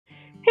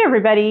Hey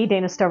everybody,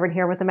 Dana Stover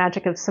here with the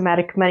Magic of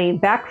Somatic Money,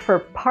 back for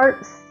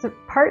part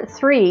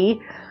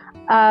 3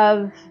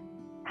 of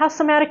how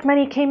somatic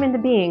money came into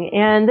being.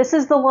 And this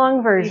is the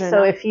long version.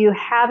 So if you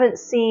haven't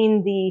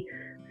seen the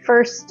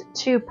first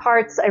 2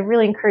 parts, I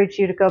really encourage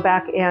you to go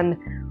back and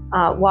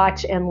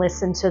watch and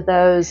listen to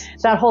those.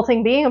 That whole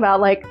thing being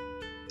about like,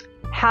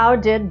 how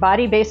did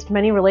body-based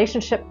money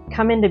relationship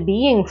come into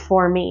being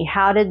for me?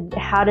 How did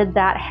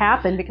that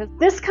happen? Because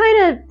this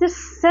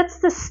sets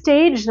the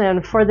stage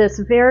then for this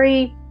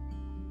very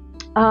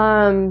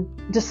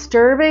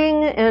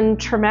disturbing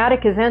and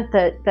traumatic event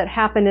that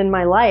happened in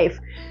my life.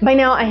 By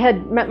now I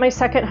had met my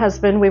second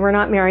husband. We were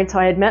not married, so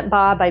I had met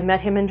Bob. I met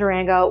him in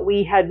Durango.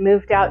 We had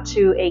moved out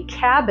to a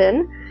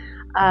cabin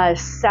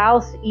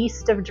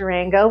southeast of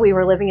Durango. We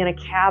were living in a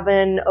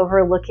cabin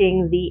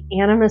overlooking the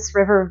Animas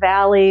River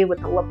Valley with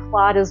the La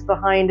Platas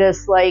behind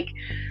us, like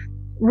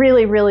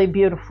really, really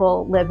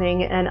beautiful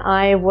living. And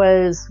I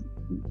was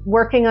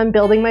working on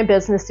building my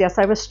business. Yes,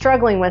 I was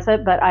struggling with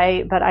it, but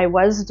I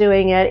was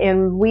doing it.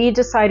 And we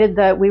decided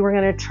that we were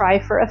going to try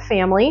for a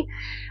family.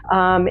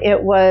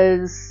 It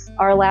was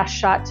our last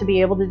shot to be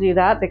able to do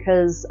that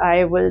because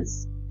I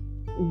was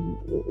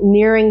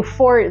nearing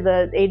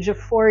the age of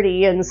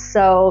 40, and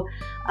so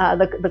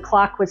the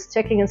clock was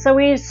ticking, and so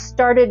we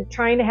started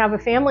trying to have a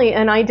family,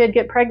 and I did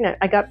get pregnant.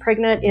 I got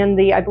pregnant in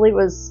I believe it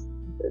was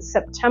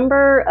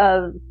September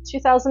of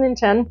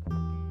 2010.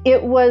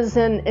 It was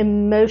an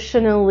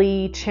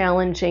emotionally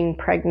challenging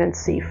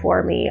pregnancy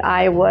for me.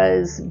 I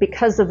was,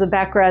 because of the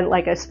background,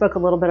 like I spoke a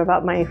little bit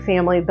about my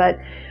family, but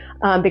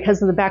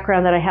because of the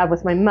background that I have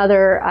with my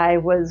mother, I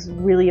was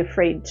really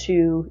afraid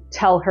to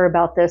tell her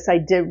about this.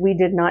 We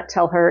did not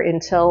tell her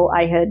until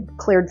I had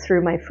cleared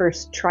through my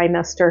first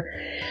trimester.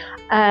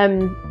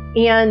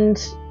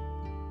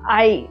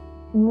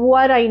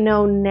 What I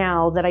know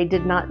now that I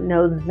did not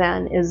know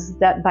then is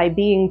that by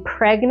being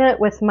pregnant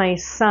with my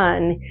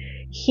son,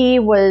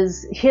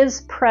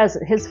 his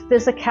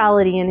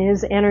physicality and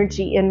his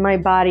energy in my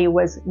body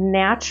was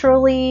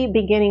naturally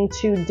beginning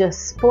to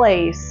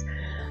displace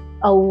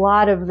a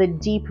lot of the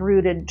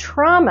deep-rooted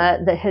trauma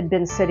that had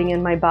been sitting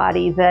in my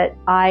body that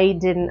I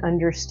didn't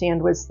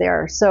understand was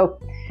there. So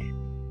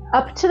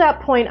up to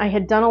that point, I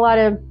had done a lot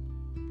of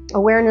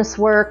awareness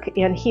work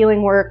and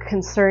healing work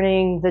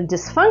concerning the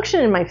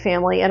dysfunction in my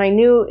family, and I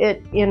knew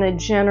it in a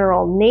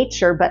general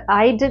nature, but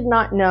I did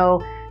not know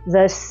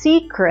the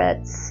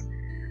secrets.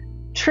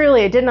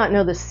 Truly, I did not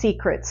know the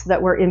secrets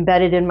that were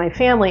embedded in my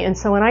family. And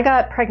so when I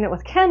got pregnant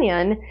with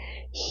Kenyon,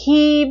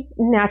 he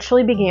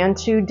naturally began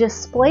to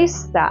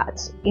displace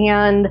that.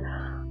 And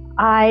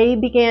I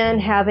began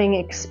having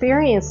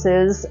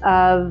experiences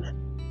of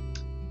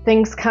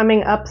things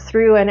coming up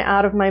through and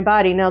out of my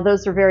body. Now,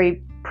 those are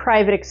very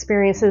private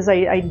experiences.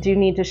 I do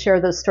need to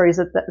share those stories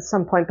at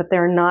some point, but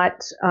they're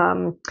not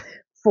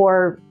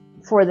for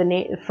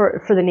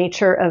the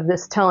nature of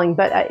this telling.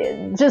 But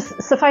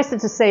just suffice it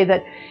to say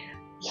that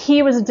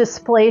he was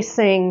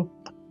displacing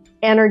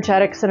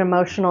energetics and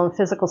emotional and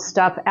physical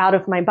stuff out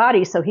of my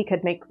body so he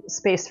could make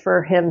space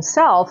for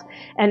himself.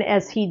 And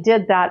as he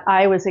did that,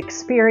 I was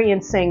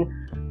experiencing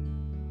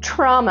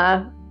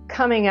trauma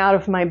coming out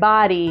of my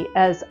body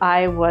as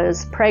I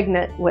was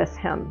pregnant with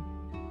him.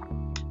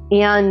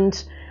 And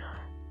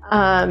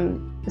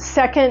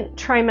second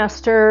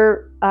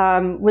trimester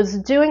was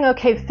doing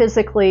okay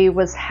physically,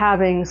 was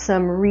having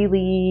some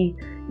really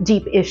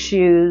deep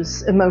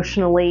issues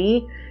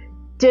emotionally.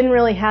 Didn't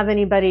really have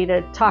anybody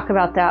to talk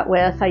about that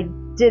with. I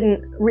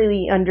didn't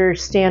really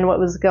understand what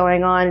was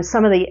going on.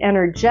 Some of the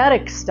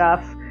energetic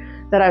stuff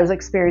that I was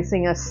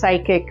experiencing, a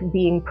psychic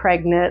being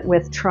pregnant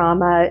with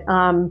trauma,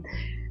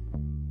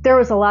 there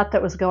was a lot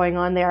that was going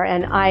on there.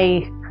 And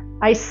I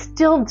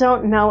still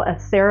don't know a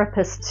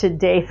therapist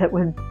today that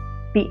would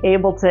be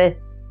able to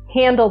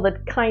handle the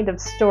kind of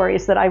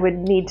stories that I would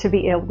need to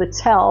be able to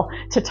tell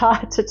to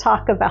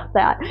talk about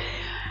that.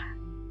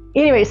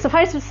 Anyway,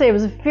 suffice to say, it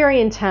was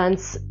very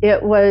intense.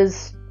 It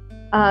was,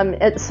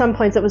 at some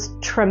points, it was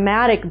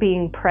traumatic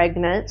being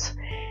pregnant,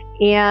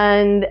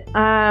 and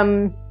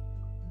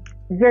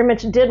very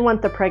much did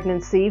want the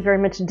pregnancy, very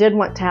much did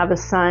want to have a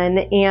son.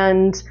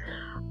 And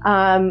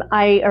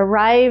I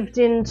arrived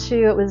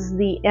into, it was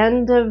the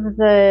end of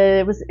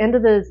the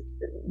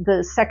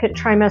second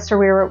trimester.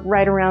 We were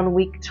right around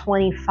week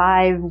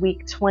 25,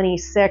 week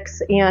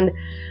 26, and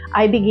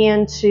I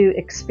began to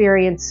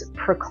experience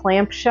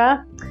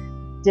preeclampsia.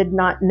 Did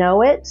not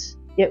know it.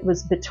 It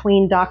was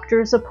between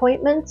doctor's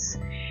appointments.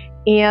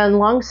 And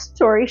long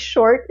story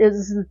short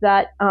is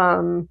that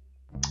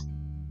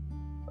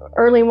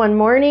early one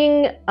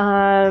morning,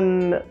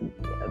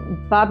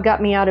 Bob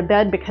got me out of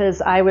bed because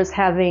I was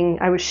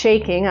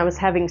shaking, I was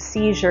having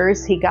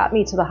seizures. He got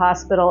me to the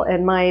hospital,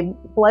 and my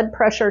blood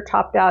pressure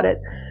topped out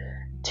at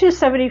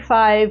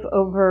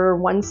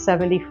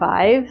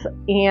 275/175,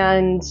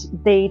 and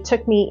they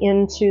took me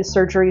into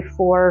surgery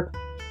for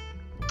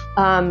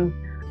an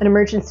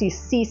emergency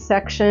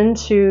C-section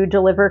to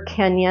deliver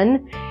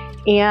Kenyon,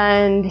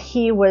 and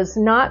he was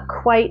not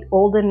quite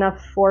old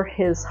enough for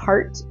his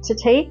heart to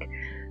take.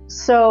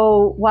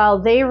 So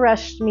while they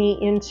rushed me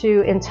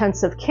into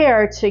intensive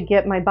care to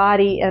get my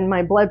body and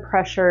my blood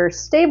pressure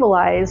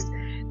stabilized,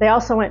 they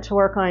also went to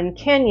work on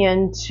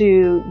Kenyon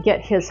to get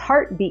his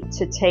heartbeat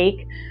to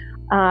take.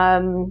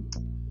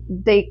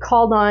 They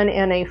called on,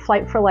 and a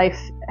Flight for Life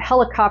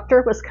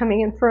helicopter was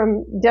coming in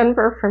from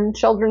Denver from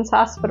Children's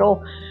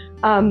Hospital.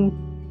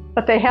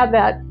 But they had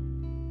that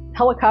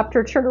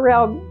helicopter turn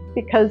around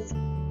because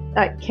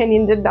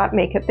Kenyon did not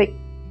make it.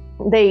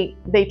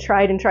 They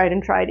tried and tried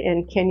and tried,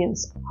 and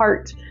Kenyon's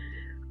heart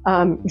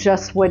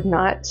just would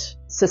not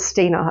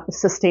sustain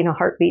a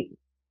heartbeat.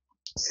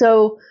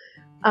 So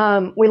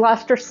we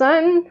lost our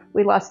son.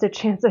 We lost a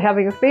chance of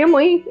having a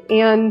family,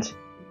 and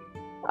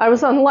I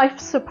was on life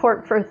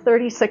support for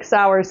 36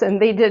 hours, and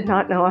they did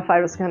not know if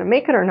I was going to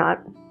make it or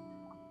not.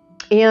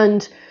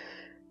 And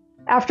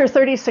after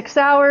 36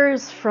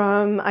 hours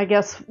from, I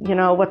guess,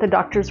 what the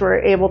doctors were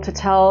able to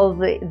tell,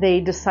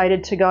 they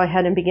decided to go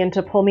ahead and begin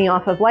to pull me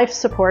off of life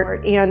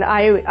support. And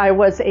I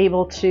was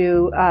able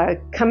to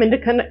come into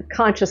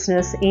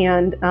consciousness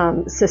and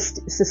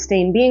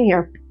sustain being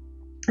here.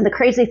 And the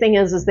crazy thing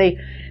is they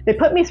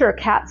put me through a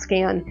CAT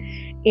scan.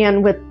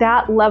 And with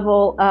that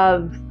level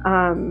of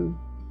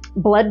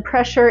blood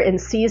pressure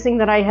and seizing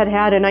that I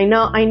had, and I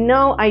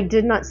know I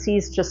did not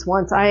seize just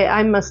once.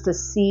 I must have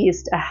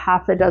seized a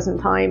half a dozen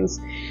times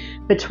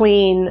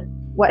between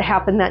what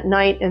happened that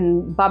night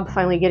and Bob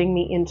finally getting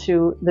me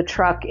into the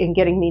truck and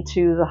getting me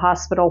to the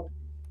hospital.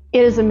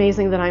 It is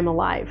amazing that I'm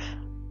alive.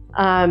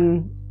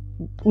 When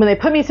they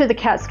put me through the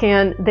CAT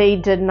scan, they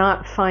did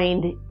not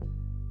find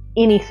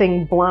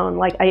anything blown.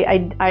 Like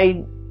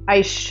I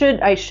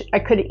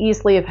could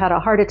easily have had a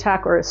heart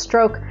attack or a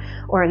stroke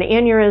or an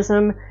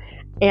aneurysm.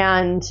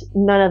 And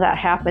none of that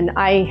happened.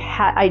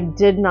 I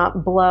did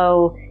not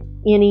blow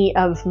any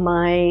of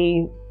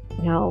my,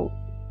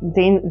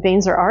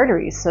 veins or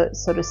arteries,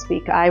 so to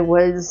speak.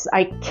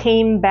 I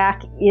came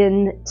back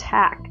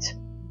intact,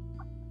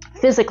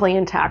 physically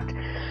intact.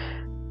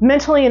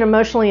 Mentally and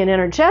emotionally and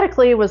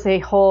energetically was a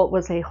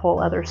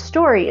whole other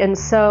story. And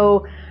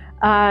so,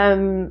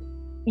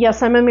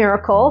 yes, I'm a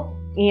miracle,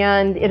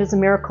 and it is a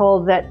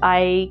miracle that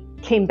I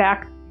came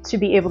back to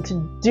be able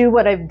to do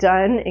what I've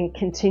done and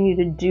continue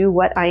to do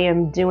what I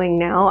am doing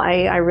now.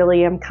 I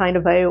really am kind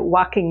of a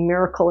walking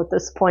miracle at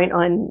this point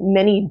on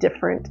many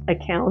different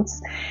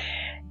accounts.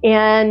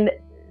 And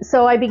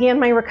so I began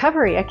my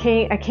recovery. I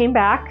came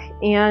back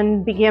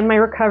and began my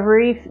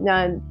recovery,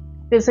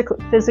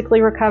 physically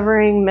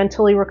recovering,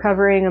 mentally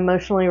recovering,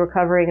 emotionally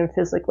recovering, and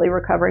physically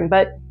recovering.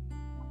 But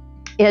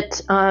it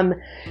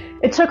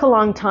took a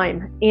long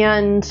time.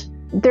 And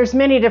there's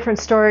many different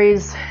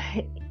stories,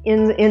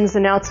 ins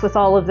and outs with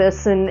all of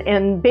this,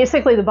 and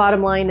basically the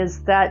bottom line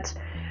is that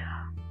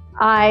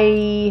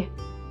I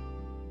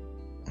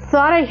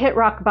thought I hit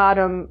rock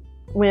bottom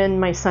when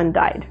my son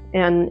died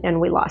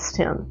and we lost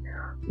him.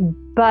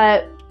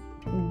 But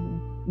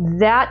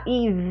that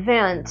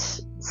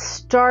event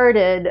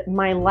started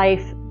my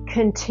life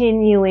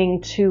continuing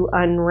to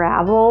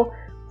unravel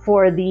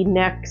for the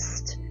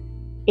next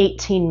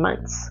 18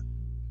 months.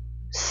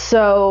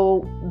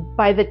 So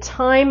by the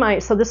time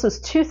so this was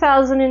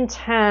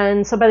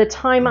 2010, so by the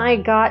time I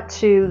got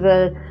to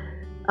the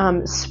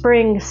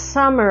spring,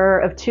 summer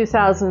of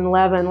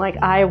 2011, like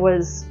I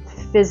was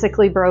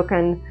physically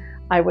broken,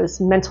 I was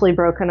mentally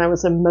broken, I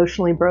was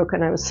emotionally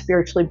broken, I was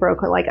spiritually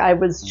broken. Like I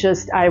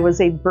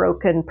was a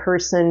broken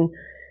person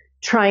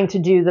trying to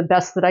do the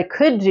best that I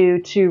could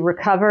do to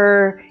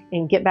recover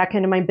and get back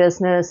into my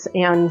business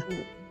and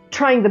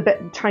trying the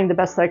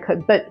best that I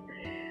could. But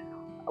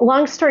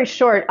long story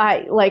short,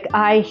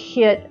 I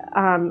hit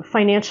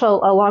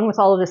financial, along with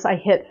all of this, I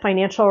hit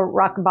financial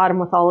rock bottom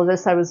with all of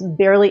this. I was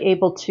barely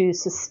able to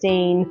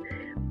sustain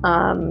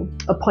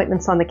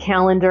appointments on the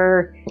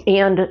calendar,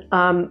 and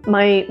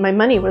my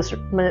money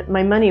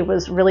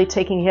was really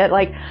taking a hit.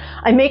 Like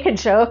I make a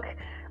joke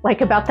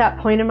about that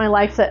point in my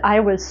life that I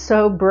was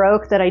so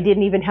broke that I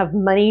didn't even have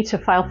money to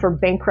file for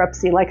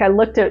bankruptcy. Like I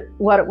looked at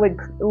what it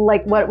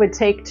would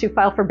take to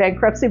file for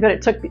bankruptcy, but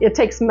it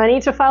takes money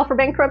to file for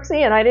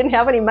bankruptcy, and I didn't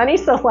have any money.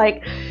 So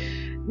like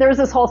there was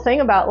this whole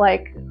thing about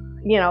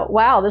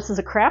wow, this is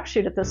a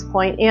crapshoot at this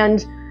point.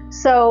 And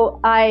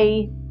so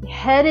I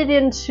headed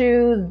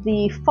into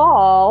the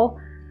fall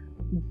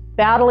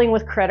battling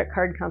with credit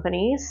card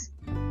companies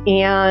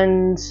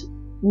and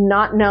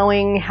not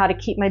knowing how to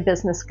keep my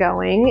business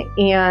going,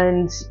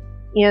 and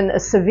in a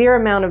severe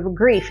amount of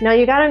grief. Now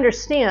you got to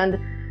understand,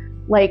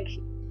 like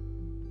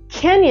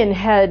Kenyon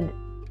had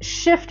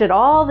shifted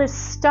all this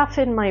stuff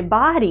in my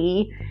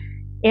body,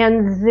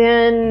 and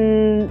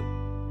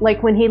then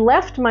like when he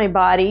left my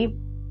body,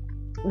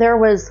 there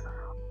was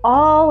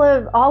all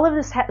of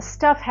this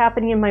stuff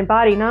happening in my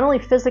body, not only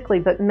physically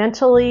but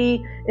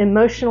mentally,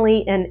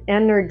 emotionally, and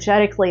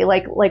energetically.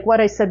 Like what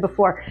I said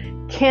before,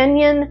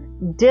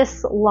 Kenyon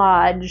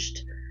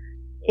dislodged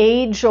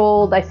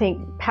age-old, I think,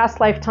 past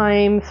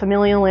lifetime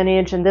familial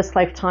lineage, and this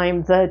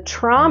lifetime the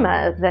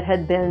trauma that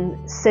had been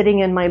sitting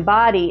in my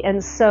body.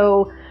 And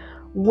so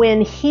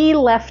when he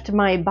left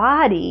my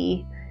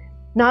body,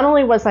 not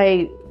only was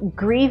I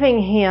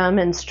grieving him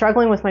and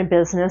struggling with my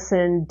business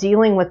and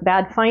dealing with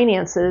bad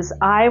finances,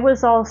 I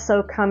was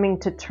also coming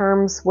to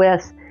terms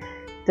with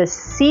the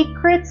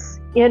secrets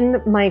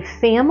in my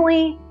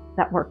family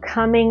that were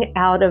coming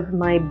out of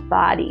my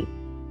body.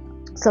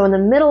 So in the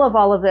middle of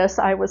all of this,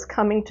 I was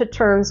coming to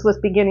terms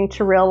with beginning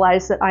to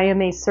realize that I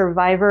am a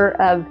survivor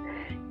of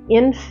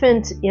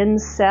infant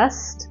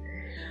incest.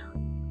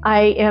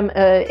 I am,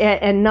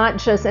 and not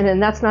just, and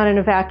that's not in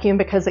a vacuum,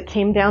 because it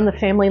came down the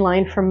family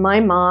line from my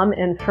mom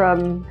and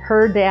from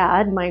her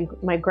dad,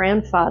 my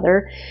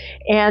grandfather.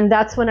 And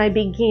that's when I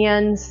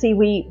began,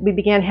 we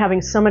began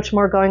having so much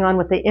more going on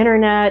with the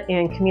internet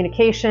and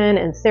communication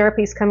and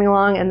therapies coming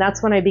along. And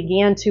that's when I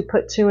began to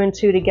put two and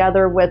two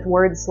together with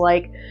words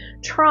like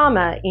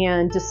trauma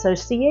and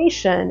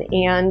dissociation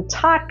and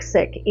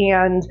toxic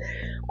and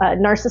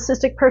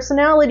narcissistic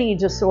personality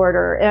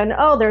disorder, and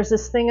there's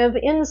this thing of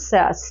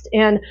incest,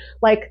 and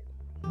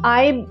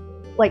I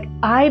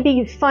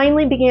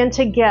finally began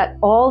to get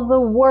all the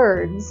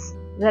words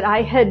that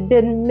I had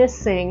been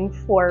missing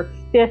for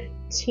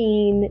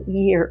 15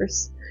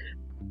 years.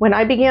 When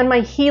I began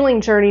my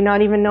healing journey,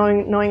 not even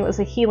knowing it was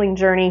a healing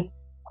journey,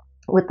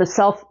 with the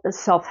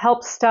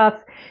self-help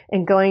stuff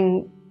and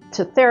going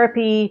to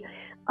therapy,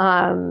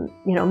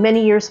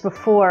 many years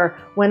before,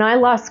 when I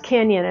lost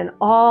Kenyon and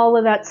all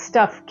of that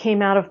stuff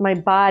came out of my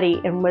body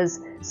and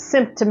was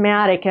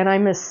symptomatic, and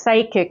I'm a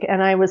psychic,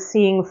 and I was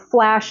seeing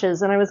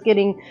flashes, and I was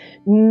getting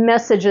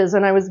messages,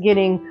 and I was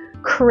getting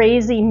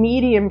crazy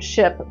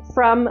mediumship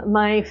from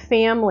my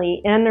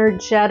family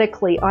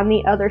energetically on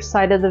the other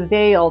side of the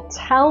veil,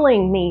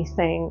 telling me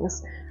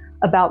things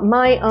about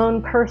my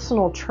own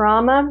personal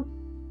trauma.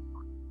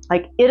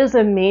 It is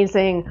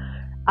amazing.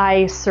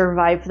 I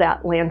survived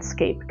that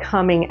landscape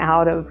coming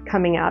out of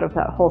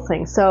that whole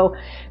thing. So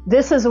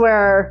this is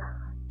where,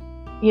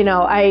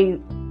 I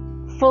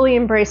fully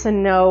embrace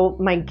and know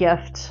my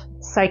gift,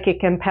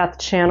 psychic, empath,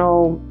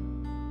 channel,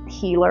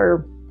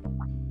 healer,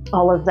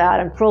 all of that.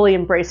 I'm fully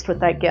embraced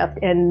with that gift.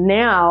 And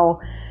now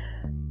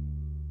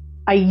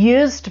I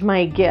used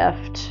my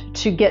gift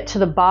to get to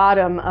the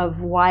bottom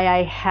of why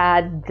I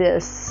had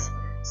this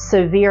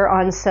severe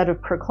onset of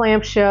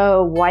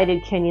preeclampsia. Why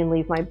did Kenyon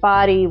leave my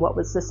body? What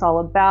was this all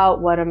about?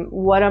 What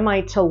am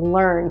I to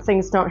learn?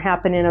 Things don't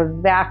happen in a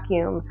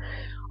vacuum.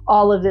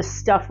 All of this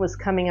stuff was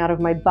coming out of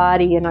my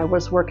body, and I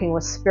was working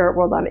with spirit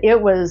world on it. It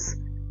was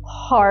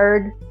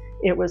hard.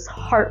 It was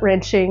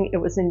heart-wrenching. It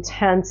was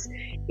intense.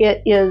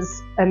 It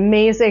is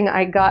amazing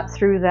I got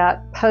through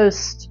that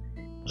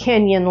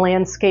post-Kenyon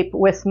landscape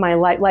with my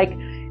life.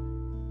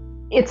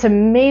 It's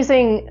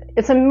amazing.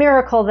 It's a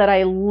miracle that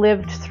I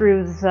lived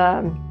through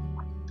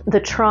the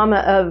trauma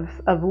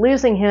of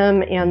losing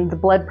him and the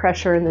blood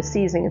pressure and the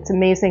seizing. It's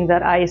amazing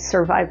that I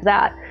survived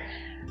that.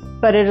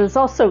 But it is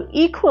also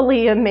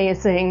equally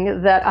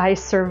amazing that I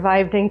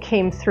survived and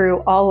came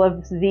through all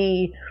of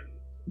the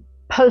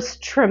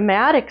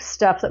post-traumatic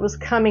stuff that was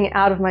coming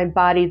out of my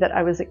body that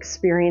I was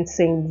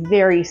experiencing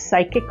very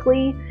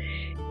psychically,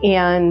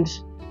 and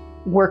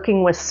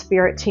working with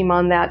spirit team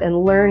on that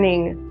and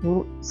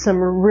learning some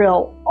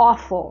real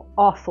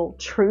awful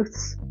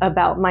truths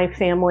about my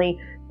family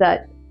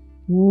that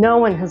no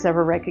one has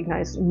ever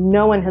recognized,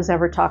 no one has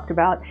ever talked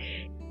about.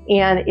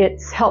 And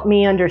it's helped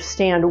me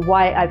understand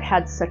why I've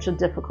had such a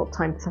difficult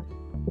time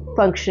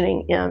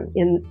functioning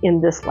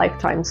in this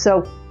lifetime.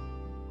 So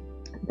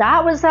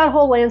that was that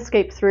whole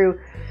landscape through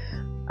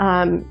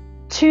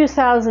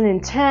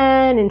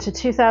 2010 into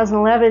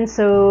 2011.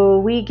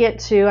 So I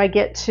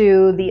get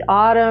to the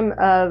autumn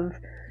of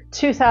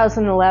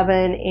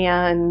 2011,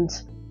 and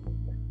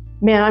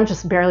man, I'm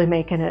just barely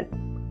making it.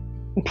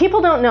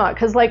 People don't know it,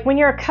 because when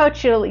you're a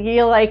coach,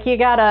 you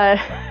gotta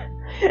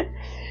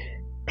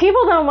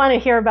people don't want to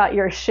hear about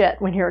your shit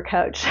when you're a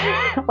coach.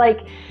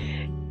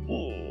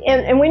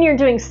 And when you're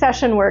doing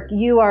session work,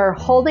 you are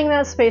holding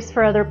that space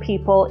for other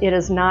people. It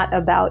is not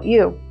about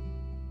you.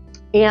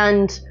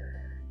 And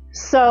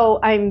so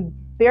I'm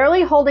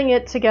barely holding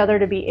it together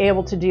to be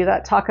able to do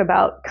that, talk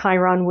about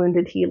Chiron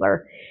wounded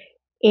healer.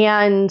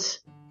 And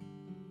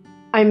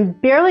I'm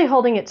barely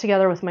holding it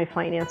together with my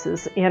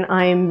finances, and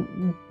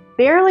I'm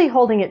barely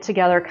holding it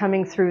together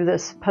coming through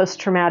this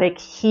post-traumatic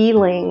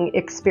healing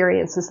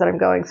experiences that I'm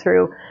going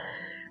through.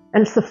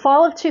 And it's the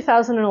fall of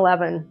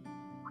 2011,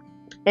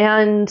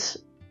 and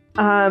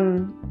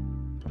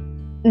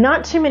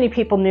not too many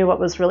people knew what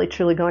was really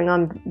truly going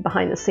on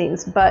behind the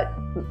scenes, but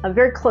a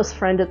very close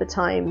friend at the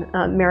time,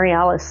 Mary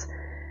Alice,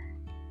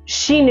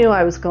 she knew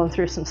I was going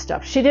through some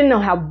stuff. She didn't know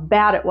how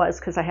bad it was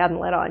because I hadn't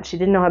let on. She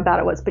didn't know how bad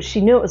it was, but she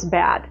knew it was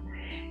bad.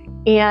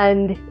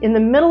 And in the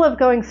middle of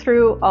going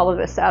through all of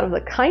this, out of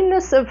the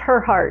kindness of her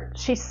heart,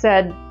 she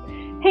said,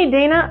 "Hey,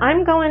 Dana,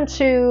 I'm going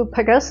to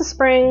Pagosa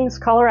Springs,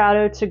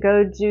 Colorado to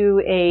go do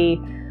a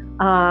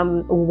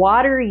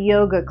water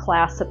yoga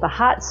class at the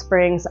hot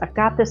springs. I've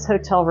got this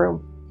hotel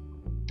room.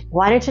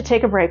 Why don't you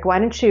take a break? Why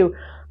don't you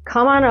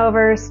come on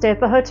over, stay at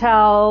the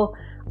hotel?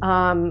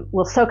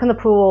 we'll soak in the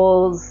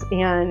pools,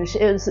 and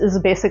it was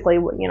basically,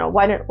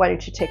 why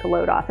don't you take a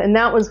load off? And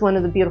that was one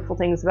of the beautiful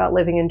things about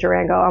living in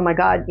Durango. Oh my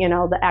God,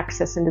 the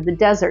access into the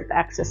desert, the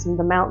access into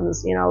the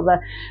mountains, the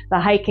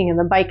hiking and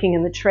the biking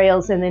and the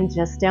trails, and then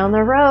just down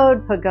the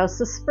road,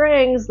 Pagosa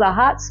Springs, the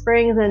hot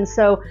springs. And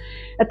so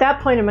at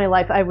that point in my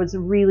life, I was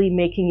really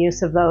making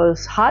use of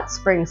those hot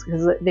springs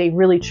because they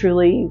really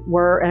truly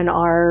were and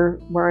are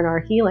in our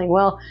healing.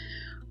 Well,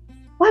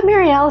 what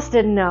Mary Alice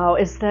didn't know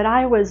is that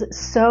I was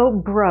so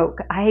broke,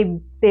 I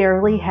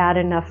barely had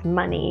enough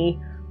money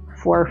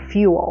for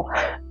fuel.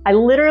 I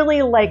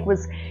literally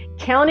was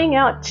counting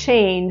out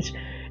change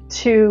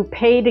to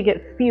pay to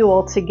get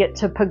fuel to get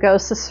to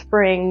Pagosa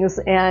Springs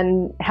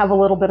and have a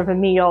little bit of a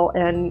meal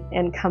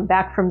and come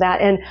back from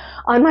that. And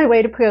on my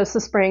way to Pagosa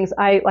Springs,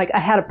 I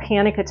had a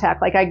panic attack.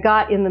 I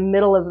got in the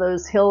middle of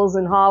those hills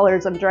and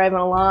hollers. I'm driving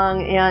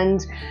along,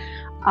 and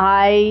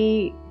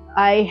I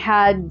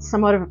had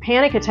somewhat of a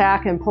panic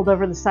attack and pulled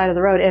over the side of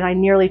the road, and I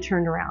nearly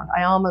turned around.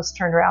 I almost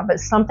turned around, but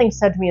something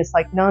said to me, it's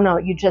no,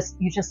 you just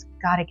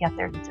got to get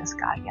there. You just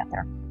got to get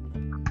there.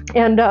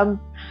 And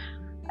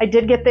I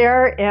did get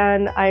there,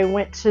 and I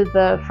went to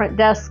the front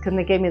desk, and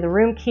they gave me the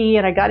room key,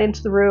 and I got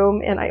into the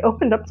room, and I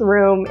opened up the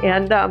room,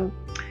 and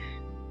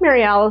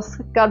Mary Alice,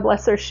 God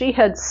bless her, she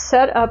had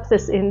set up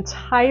this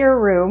entire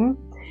room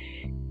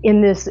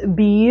in this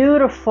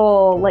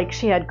beautiful,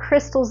 she had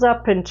crystals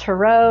up and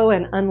tarot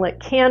and unlit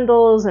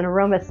candles and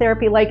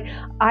aromatherapy.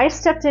 I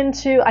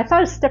thought I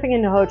was stepping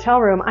into a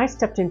hotel room. I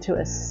stepped into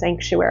a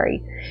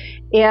sanctuary.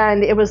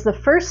 And it was the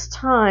first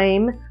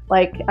time,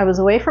 I was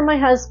away from my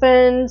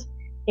husband,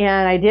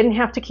 and I didn't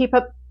have to keep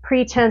up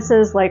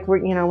pretenses,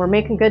 we're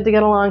making good to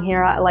get along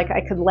here.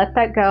 I could let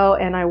that go,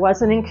 and I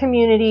wasn't in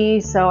community,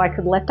 so I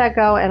could let that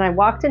go. And I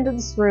walked into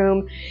this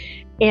room,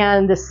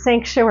 and the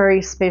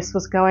sanctuary space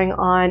was going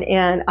on,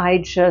 and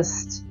I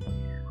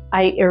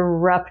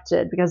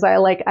erupted because I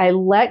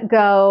let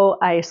go,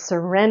 I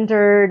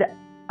surrendered,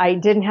 I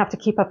didn't have to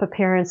keep up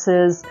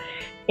appearances,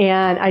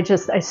 and I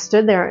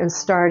stood there and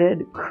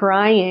started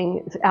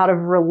crying out of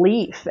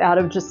relief, out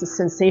of just the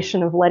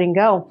sensation of letting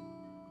go.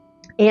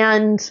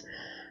 And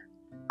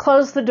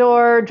closed the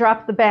door,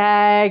 dropped the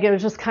bag. It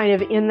was just kind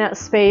of in that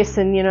space.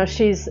 And,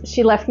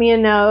 she left me a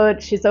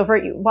note. She's over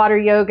at Water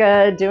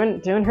Yoga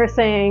doing her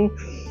thing.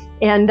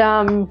 And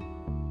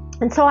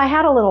so I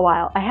had a little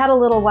while. I had a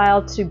little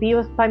while to be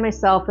by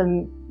myself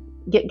and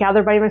get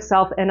gathered by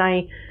myself. And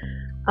I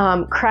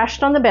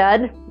crashed on the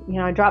bed.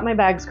 I dropped my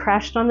bags,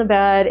 crashed on the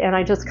bed, and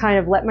I just kind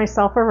of let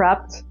myself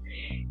erupt.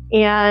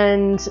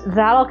 And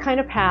that all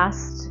kind of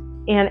passed.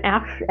 And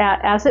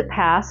as it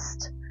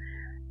passed,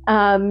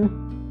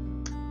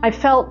 I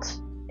felt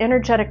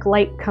energetic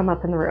light come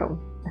up in the room.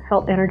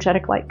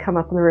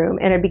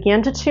 And I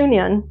began to tune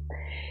in,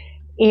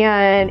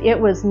 and it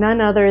was none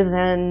other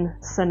than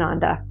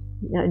Sananda,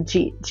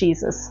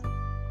 Jesus,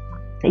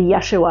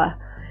 Yeshua.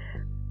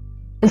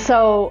 And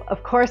so,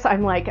 of course, I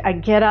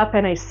get up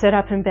and I sit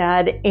up in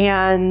bed,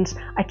 and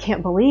I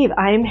can't believe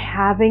I'm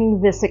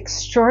having this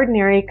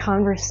extraordinary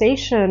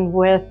conversation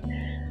with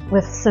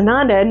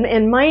Sananda.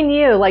 And mind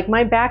you,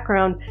 my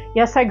background,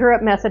 yes, I grew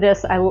up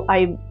Methodist.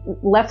 I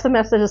left the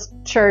Methodist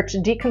church,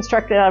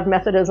 deconstructed out of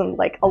Methodism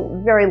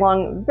a very,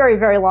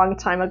 very long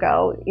time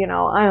ago.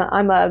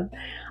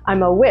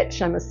 I'm a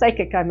witch, I'm a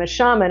psychic, I'm a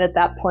shaman at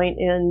that point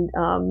in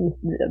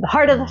the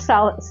heart of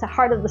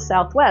the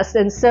Southwest.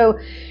 And so,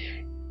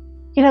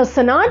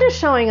 Sananda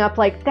showing up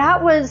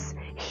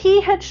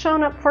he had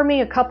shown up for me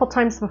a couple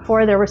times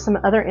before. There were some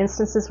other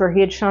instances where he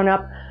had shown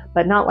up,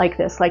 but not like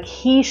this.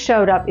 He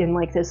showed up in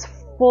this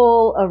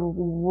full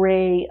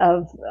array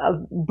of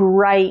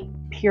bright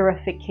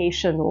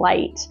purification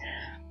light.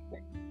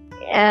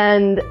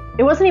 And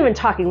it wasn't even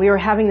talking. We were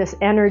having this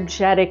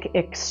energetic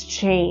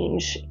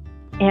exchange,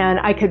 and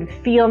I could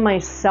feel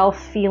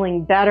myself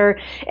feeling better.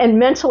 And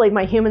mentally,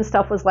 my human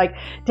stuff was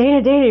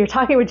Dana, you're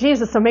talking with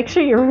Jesus, so make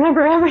sure you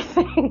remember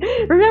everything.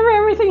 Remember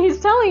everything he's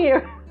telling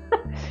you.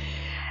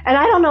 And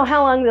I don't know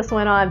how long this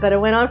went on, but it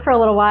went on for a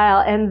little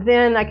while. And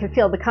then I could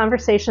feel the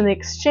conversation, the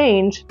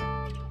exchange.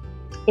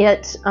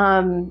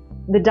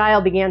 The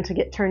dial began to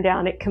get turned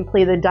down.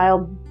 The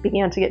dial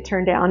began to get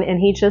turned down, and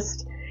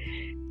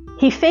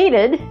he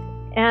faded,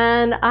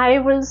 and I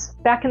was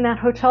back in that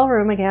hotel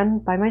room again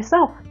by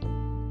myself.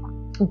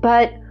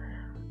 But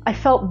I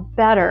felt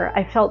better.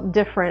 I felt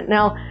different.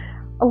 Now,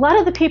 a lot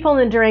of the people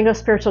in the Durango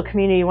spiritual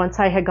community, once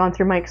I had gone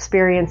through my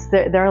experience,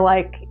 they're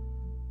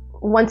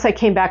once I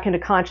came back into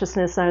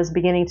consciousness and I was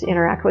beginning to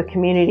interact with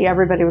community,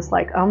 everybody was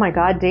like, oh my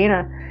God,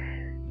 Dana,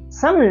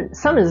 something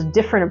is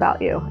different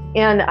about you.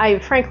 And I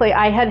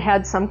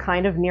had some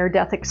kind of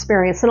near-death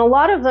experience. And a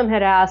lot of them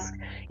had asked,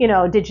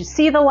 did you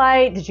see the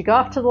light? Did you go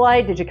off to the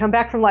light? Did you come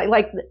back from light?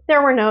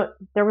 There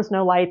was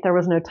no light. There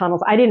was no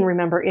tunnels. I didn't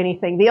remember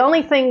anything. The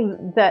only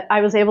thing that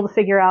I was able to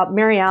figure out,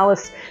 Mary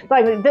Alice,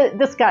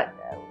 this got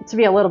to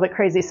be a little bit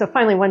crazy. So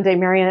finally one day,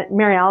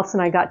 Mary Alice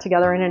and I got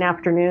together in an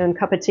afternoon,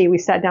 cup of tea. We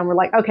sat down. We're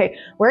like, okay,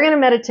 we're going to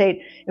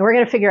meditate, and we're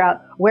going to figure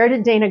out where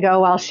did Dana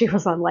go while she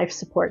was on life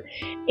support.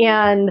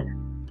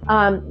 And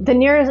the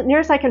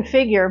nearest I can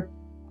figure,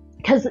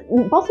 because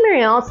both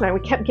Mary Alice and I,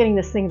 we kept getting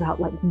this thing about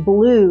like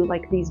blue,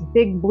 like these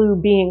big blue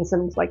beings,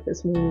 and it was like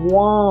this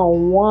wah,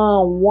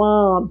 wah,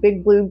 wah,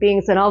 big blue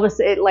beings, and all of a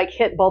sudden it like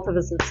hit both of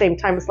us at the same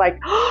time. It's like,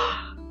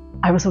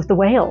 I was with the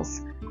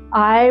whales.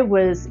 I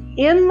was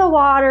in the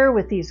water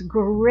with these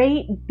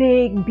great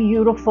big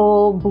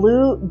beautiful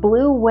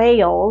blue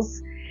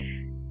whales,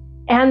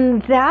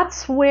 and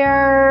that's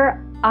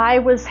where I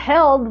was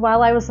held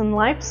while I was in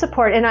life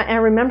support. And I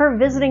remember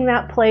visiting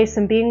that place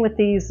and being with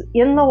these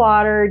in the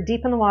water,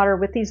 deep in the water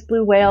with these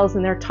blue whales,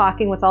 and they're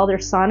talking with all their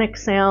sonic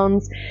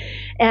sounds.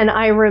 And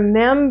I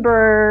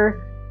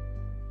remember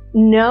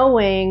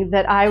knowing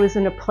that I was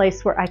in a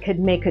place where I could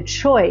make a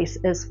choice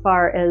as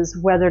far as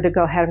whether to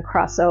go ahead and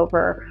cross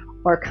over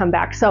or come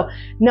back. So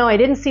no, I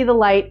didn't see the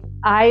light.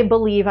 I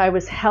believe I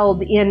was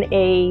held in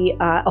a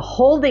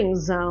holding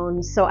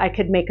zone so I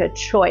could make a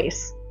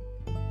choice.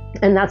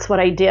 And that's what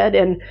I did.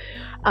 And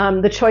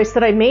the choice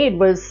that I made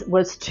was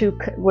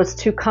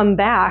to come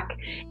back.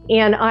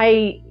 And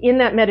in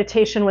that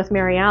meditation with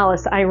Mary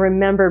Alice, I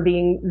remember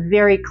being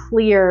very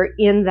clear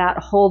in that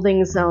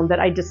holding zone that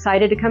I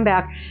decided to come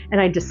back, and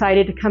I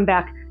decided to come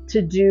back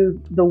to do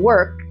the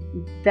work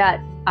that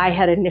I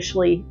had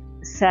initially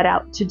set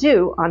out to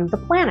do on the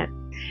planet.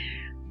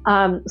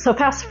 So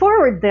fast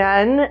forward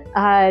then,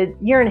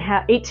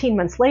 18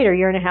 months later,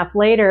 year and a half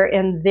later,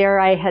 and there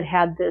I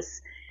had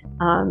this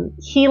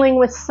healing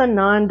with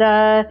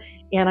Sananda,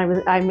 and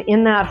I'm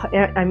in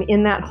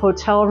that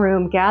hotel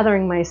room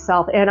gathering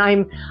myself, and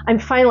I'm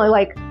finally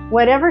like,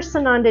 whatever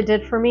Sananda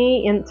did for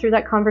me through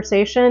that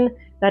conversation,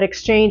 that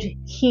exchange,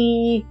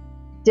 he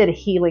did a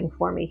healing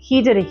for me.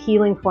 He did a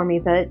healing for me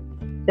that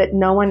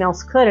no one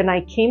else could. And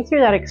I came through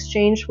that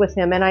exchange with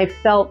him, and I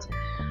felt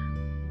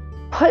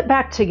put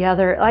back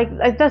together.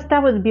 That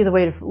would be the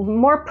way to,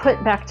 more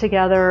put back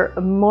together,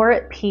 more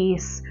at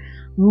peace,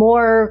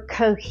 more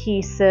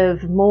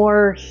cohesive,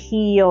 more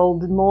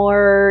healed,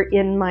 more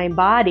in my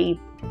body.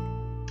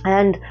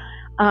 And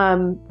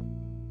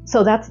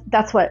so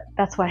that's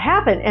what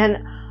happened. And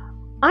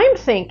I'm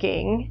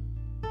thinking,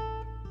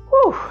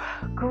 whew,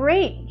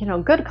 great,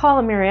 good call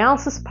on Mary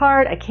Alice's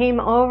part. I came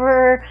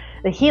over,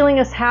 the healing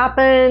has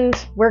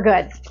happened, we're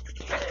good.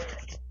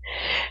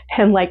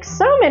 And like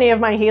so many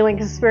of my healing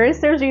experience,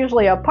 there's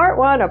usually a part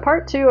one, a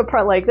part two,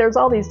 there's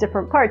all these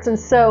different parts. And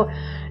so,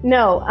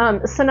 no,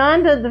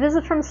 Sananda, the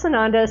visit from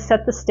Sananda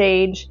set the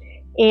stage.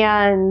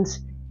 And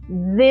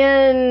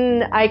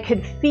then I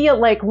could feel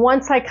like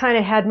once I kind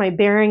of had my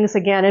bearings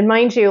again, and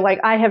mind you, like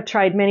I have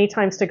tried many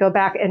times to go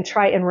back and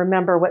try and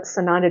remember what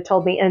Sananda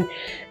told me. And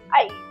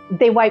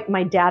they wiped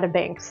my data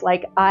banks.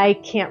 Like I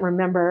can't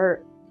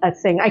remember a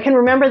thing. I can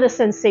remember the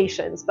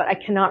sensations, but I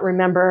cannot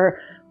remember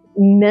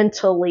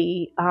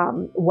mentally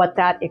what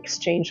that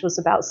exchange was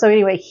about. So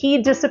anyway,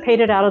 he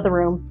dissipated out of the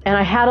room, and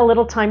I had a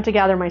little time to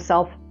gather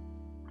myself.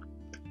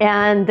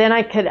 And then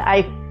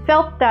I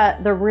felt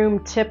that the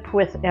room tip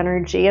with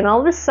energy, and all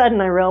of a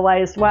sudden I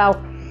realized, wow,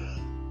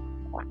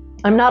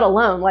 I'm not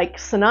alone. Like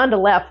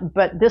Sananda left,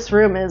 but this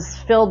room is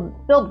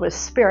filled with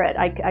spirit.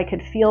 I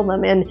could feel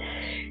them. And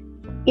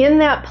in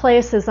that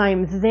place, as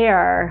I'm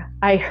there,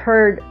 I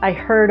heard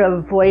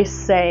a voice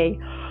say,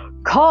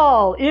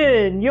 "Call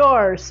in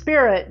your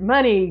spirit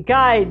money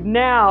guide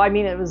now." I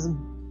mean, it was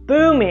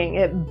booming.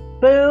 It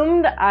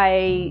boomed.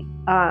 I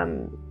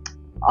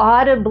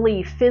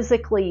audibly,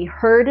 physically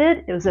heard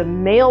it. It was a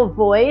male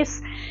voice,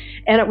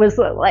 and it was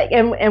like,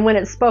 and when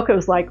it spoke, it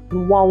was like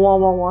wah wah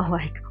wah wah,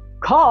 like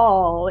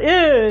call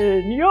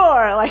in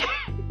your, like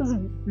it was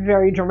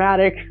very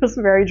dramatic. It was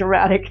very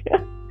dramatic.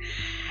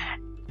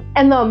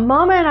 And the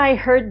moment I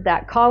heard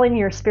that, call in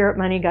your spirit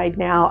money guide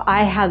now,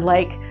 I had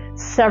like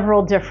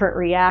several different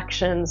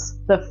reactions.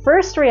 The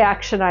first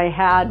reaction I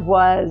had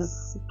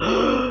was,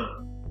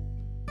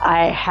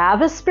 I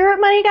have a spirit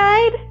money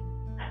guide?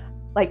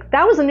 Like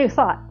that was a new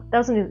thought. That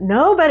was a new,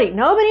 nobody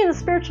in the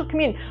spiritual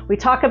community. We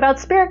talk about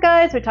spirit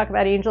guides, we talk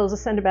about angels,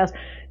 ascended masters.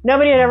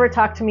 Nobody had ever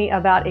talked to me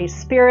about a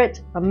spirit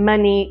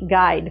money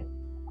guide.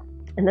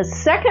 And the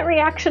second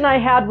reaction I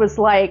had was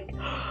like,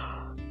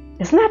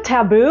 isn't that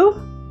taboo?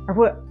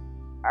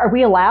 Are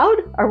we allowed?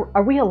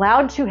 Are we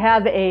allowed to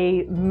have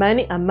a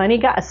money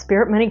guide, a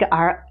spirit money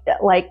guide?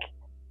 Like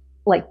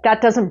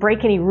that doesn't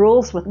break any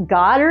rules with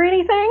God or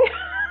anything?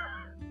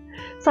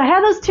 So I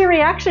had those two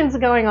reactions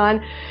going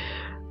on.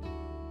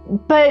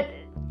 But,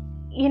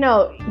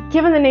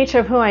 given the nature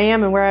of who I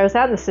am and where I was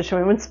at in the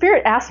situation, when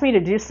Spirit asked me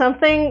to do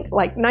something,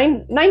 like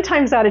nine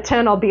times out of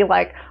 10, I'll be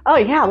like, oh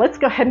yeah, let's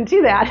go ahead and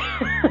do that.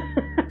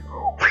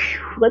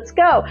 Let's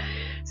go.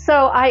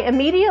 So I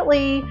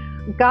immediately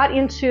got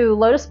into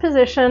lotus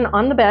position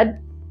on the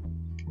bed,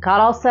 got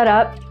all set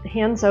up,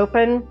 hands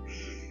open,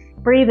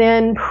 breathe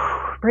in,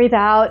 breathe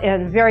out,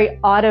 and very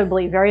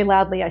audibly, very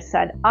loudly, I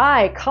said,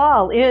 I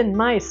call in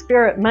my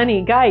spirit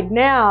money guide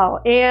now.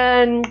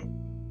 And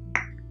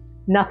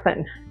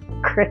nothing.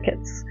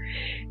 Crickets.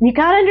 You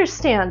got to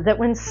understand that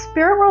when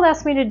Spirit World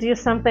asks me to do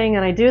something,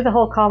 and I do the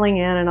whole calling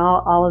in and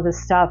all of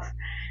this stuff,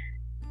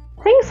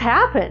 things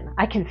happen.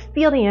 I can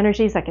feel the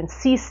energies. I can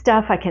see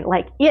stuff.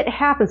 It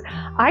happens.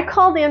 I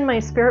called in my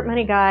spirit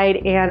money guide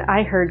and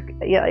I heard,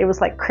 it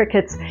was like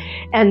crickets.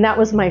 And that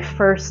was my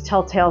first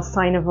telltale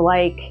sign of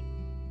like,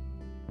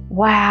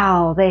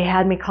 wow, they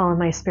had me call in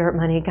my spirit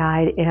money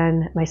guide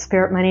and my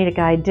spirit money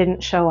guide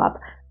didn't show up.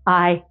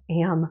 I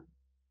am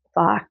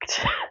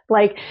fucked.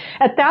 Like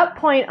at that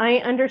point, I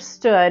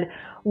understood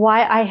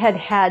why I had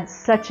had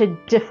such a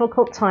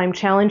difficult time,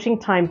 challenging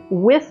time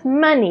with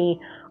money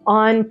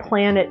on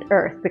planet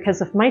Earth,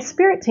 because if my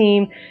spirit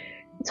team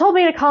told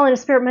me to call in a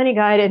spirit money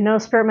guide and no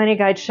spirit money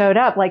guide showed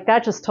up, like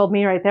that just told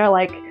me right there,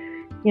 like,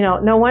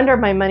 no wonder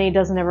my money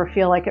doesn't ever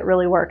feel like it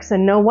really works,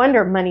 and no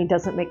wonder money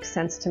doesn't make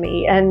sense to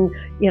me, and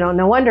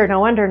no wonder,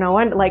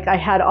 like I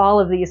had all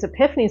of these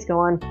epiphanies go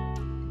on.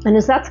 And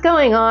as that's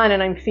going on,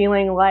 and I'm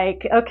feeling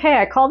like, okay,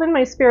 I called in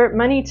my spirit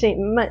money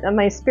team,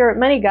 my spirit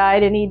money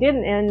guide, and he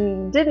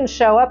didn't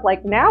show up.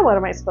 Like, now what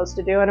am I supposed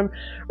to do? And I'm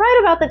right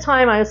about the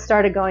time I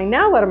started going,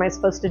 now what am I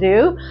supposed to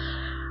do?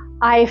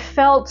 I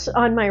felt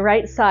on my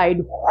right side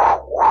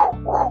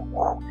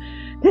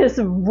this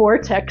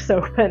vortex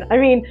open. I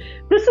mean,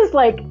 this is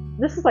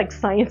like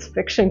science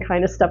fiction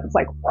kind of stuff. It's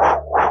like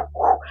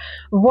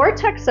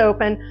vortex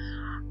open.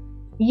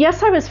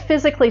 Yes, I was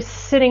physically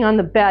sitting on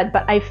the bed,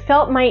 but I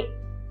felt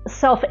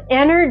myself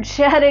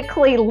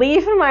energetically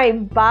leave my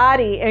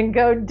body and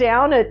go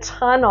down a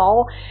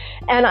tunnel,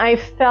 and I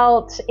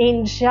felt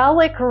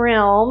angelic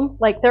realm.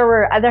 Like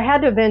there had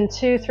to have been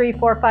 2, 3,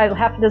 4, 5,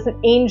 half a dozen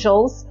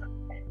angels.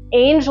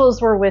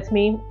 Angels were with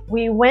me.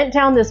 We went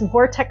down this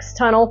vortex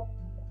tunnel,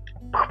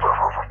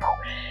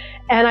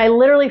 and I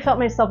literally felt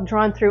myself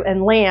drawn through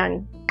and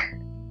land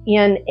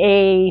in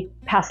a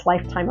past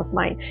lifetime of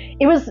mine.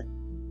 It was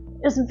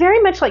very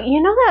much like,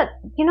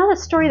 that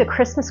story, The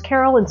Christmas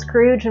Carol and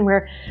Scrooge, and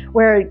where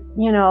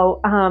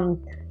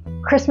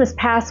Christmas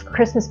past,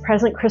 Christmas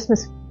present,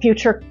 Christmas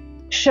future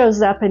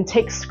shows up and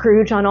takes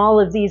Scrooge on all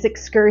of these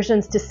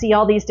excursions to see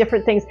all these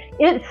different things.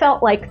 It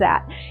felt like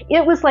that.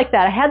 It was like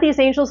that. I had these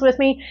angels with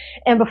me,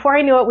 and before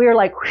I knew it, we were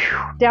like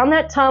down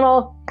that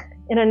tunnel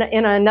in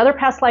another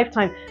past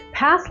lifetime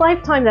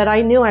that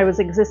I knew I was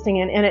existing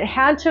in. And it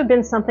had to have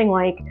been something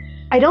like,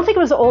 I don't think it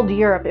was old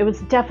Europe. It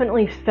was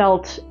definitely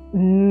felt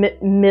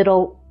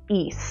Middle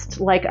East.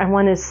 Like I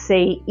want to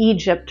say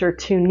Egypt or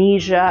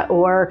Tunisia,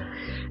 or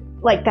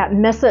like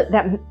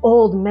that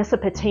old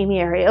Mesopotamia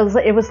area.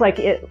 It was like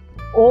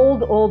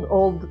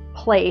old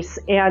place.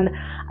 And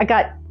I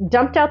got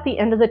dumped out the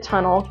end of the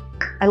tunnel.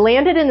 I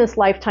landed in this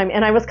lifetime,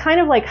 and I was kind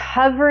of like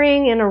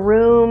hovering in a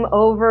room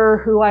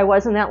over who I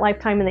was in that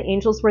lifetime, and the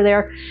angels were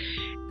there.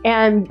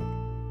 And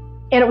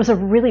it was a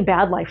really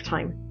bad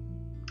lifetime.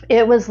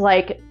 It was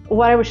like,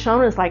 what I was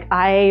shown was like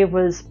I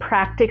was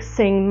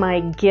practicing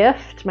my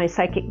gift, my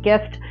psychic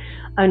gift,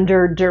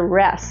 under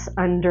duress,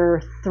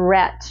 under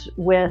threat,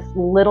 with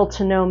little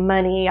to no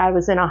money. I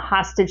was in a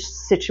hostage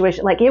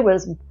situation. Like it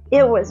was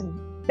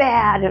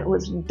bad, and it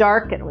was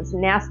dark, and it was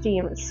nasty,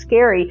 and it was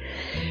scary.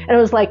 And it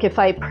was like, if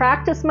I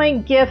practiced my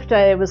gift,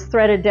 it was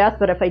threat of death.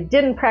 But if I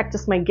didn't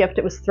practice my gift,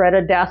 it was threat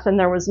of death, and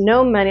there was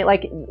no money.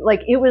 Like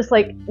it was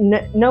like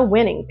no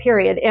winning,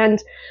 period.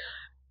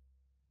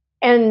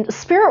 And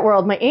spirit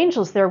world, my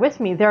angels, they're with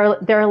me.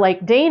 They're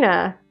like,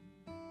 Dana,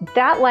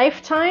 that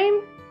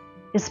lifetime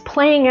is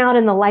playing out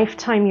in the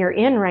lifetime you're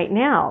in right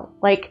now.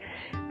 Like,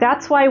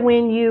 that's why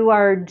when you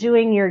are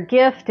doing your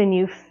gift and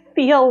you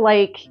feel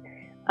like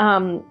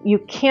you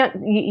can't,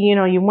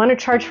 you want to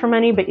charge for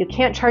money, but you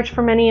can't charge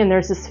for money, and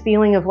there's this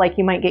feeling of like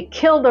you might get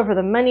killed over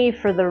the money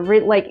for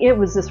like it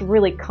was this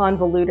really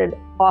convoluted,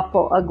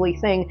 awful, ugly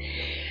thing.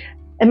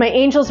 And my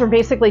angels were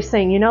basically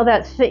saying,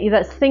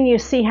 that thing you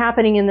see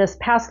happening in this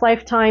past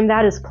lifetime,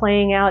 that is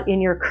playing out in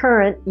your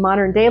current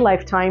modern day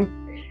lifetime.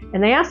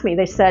 And they asked me,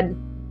 they said,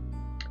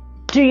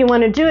 do you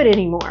want to do it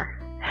anymore?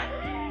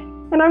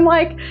 And I'm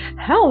like,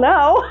 hell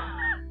no,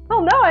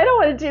 I don't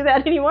want to do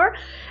that anymore.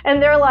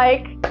 And they're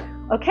like,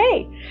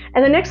 okay.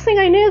 And the next thing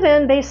I knew,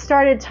 then they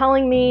started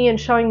telling me and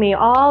showing me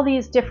all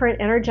these different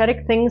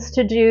energetic things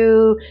to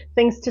do,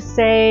 things to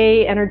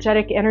say,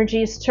 energetic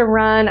energies to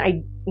run.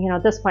 At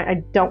this point, I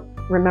don't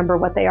remember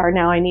what they are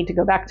now. I need to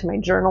go back to my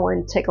journal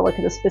and take a look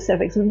at the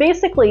specifics.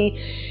 Basically,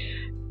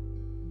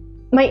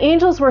 my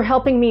angels were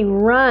helping me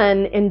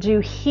run and do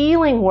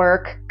healing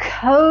work,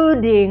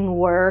 coding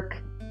work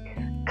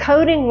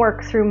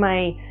through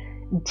my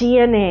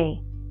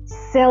DNA,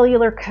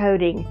 cellular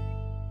coding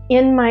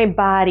in my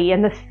body.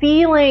 And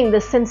the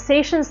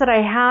sensations that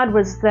I had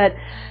was that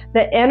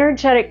the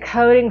energetic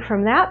coding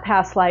from that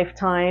past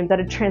lifetime that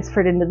had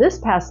transferred into this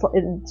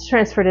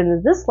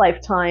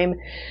lifetime,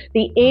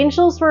 the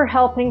angels were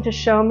helping to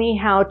show me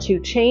how to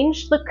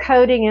change the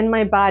coding in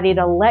my body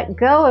to let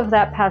go of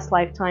that past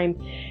lifetime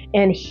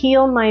and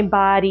heal my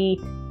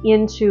body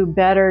into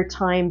better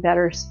time,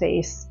 better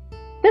space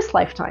this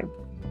lifetime,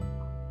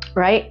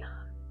 right?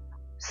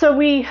 So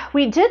we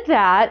did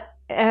that,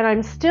 and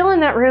I'm still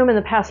in that room in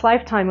the past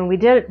lifetime, and we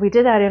did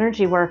that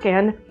energy work,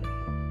 and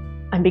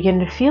I'm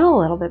beginning to feel a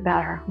little bit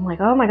better. I'm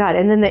like, oh my God.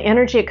 And then the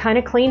energy, it kind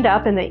of cleaned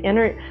up, and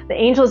the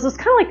angels, it's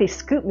kind of like they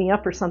scooped me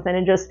up or something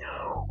and just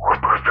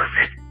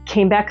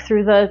came back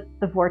through the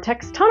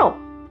vortex tunnel.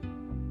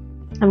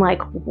 I'm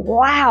like,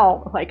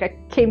 wow. Like I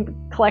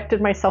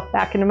collected myself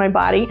back into my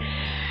body.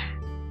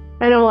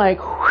 And I'm like,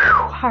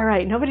 all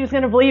right, nobody's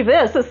going to believe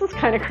this. This is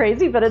kind of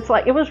crazy, but it's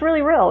like, it was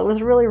really real. It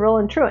was really real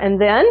and true. And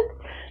then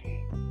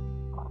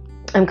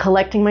I'm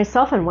collecting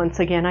myself, and once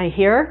again I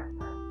hear,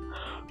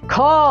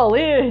 call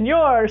in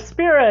your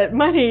spirit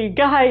money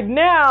guide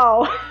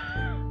now.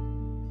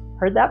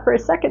 Heard that for a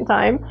second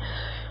time.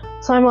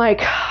 So I'm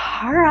like,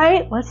 all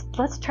right,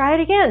 let's try it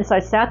again. So I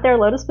sat there,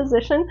 lotus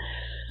position,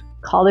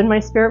 called in my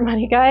spirit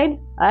money guide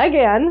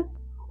again.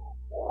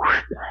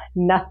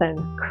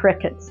 Nothing,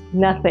 crickets,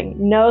 nothing,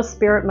 no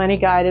spirit money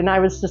guide. And I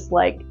was just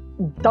like,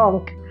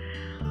 dunk.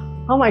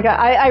 Oh my God,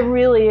 I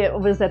really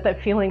was at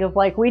that feeling of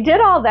like, we did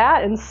all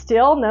that and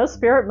still no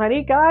spirit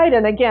money guide.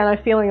 And again, a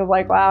feeling of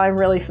like, wow, I'm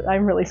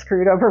really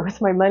screwed over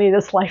with my money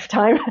this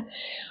lifetime.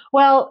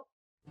 Well,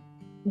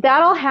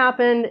 that all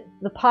happened.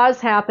 The pause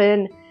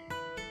happened.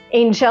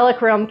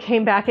 Angelic realm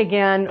came back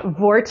again.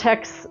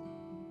 Vortex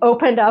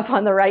opened up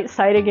on the right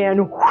side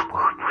again.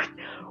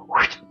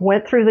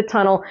 Went through the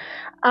tunnel.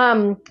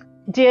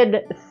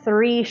 Did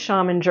 3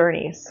 shaman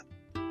journeys.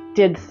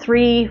 Did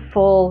 3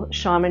 full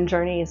shaman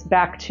journeys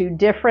back to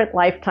different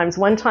lifetimes.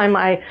 One time,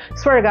 I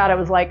swear to God, it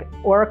was like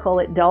Oracle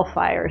at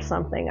Delphi or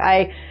something.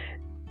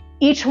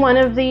 Each one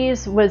of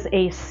these was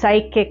a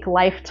psychic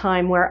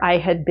lifetime where I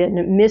had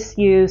been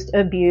misused,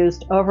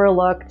 abused,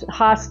 overlooked,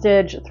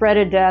 hostage, threat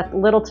of death,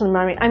 little to no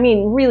money. I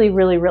mean, really,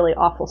 really, really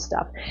awful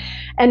stuff.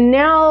 And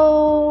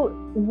now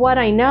what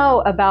I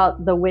know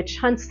about the witch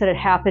hunts that had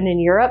happened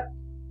in Europe,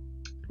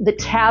 the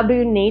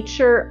taboo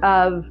nature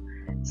of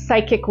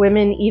psychic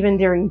women even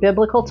during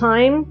biblical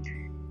time,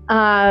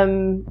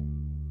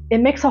 it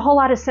makes a whole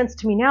lot of sense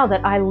to me now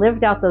that I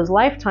lived out those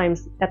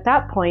lifetimes at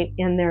that point,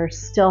 and they're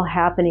still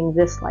happening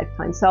this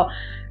lifetime. So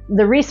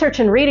the research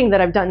and reading that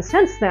I've done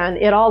since then,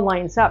 it all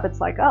lines up. It's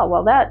like, oh,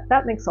 well,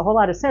 that makes a whole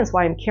lot of sense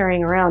why I'm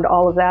carrying around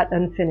all of that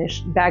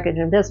unfinished baggage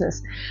and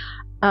business.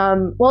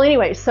 Well,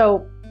 anyway,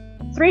 so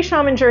 3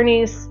 shaman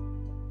journeys,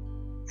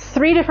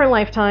 3 different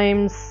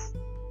lifetimes.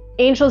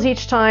 Angels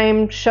each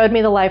time showed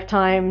me the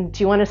lifetime.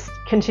 Do you want to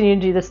continue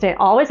to do this day?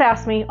 Always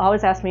ask me.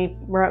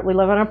 We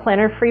live on a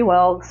planet of free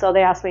will. So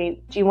they asked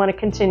me, do you want to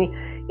continue?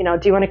 Do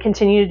you want to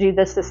continue to do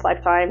this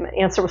lifetime?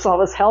 Answer was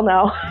always hell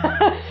no.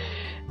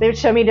 They would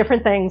show me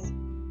different things.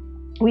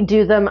 We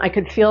do them. I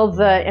could feel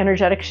the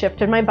energetic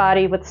shift in my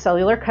body with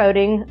cellular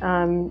coding,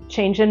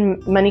 change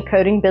in money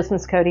coding,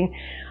 business coding,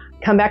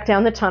 come back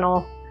down the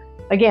tunnel.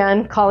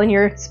 Again, call in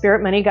your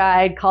spirit money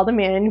guide, call them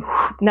in,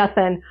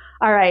 nothing.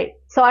 All right.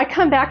 So I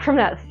come back from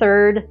that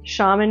 3rd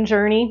shaman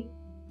journey,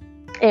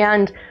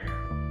 and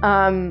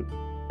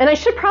I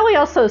should probably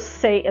also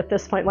say at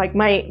this point, like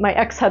my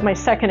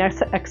second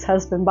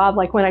ex-husband, Bob,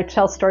 like when I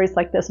tell stories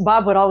like this,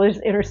 Bob would always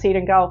intercede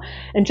and go,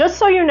 and just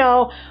so you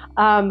know,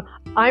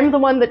 I'm the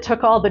one that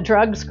took all the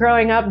drugs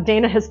growing up.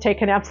 Dana has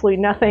taken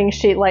absolutely nothing.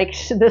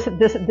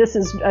 This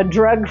is a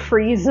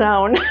drug-free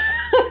zone.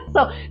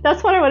 So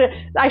that's what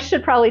I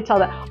should probably tell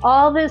that.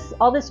 All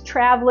this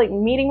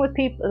traveling, meeting with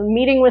people,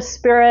 meeting with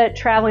spirit,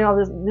 traveling, all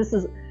this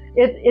is,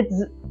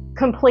 it's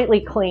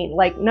completely clean.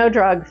 Like no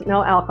drugs,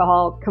 no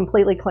alcohol,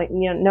 completely clean,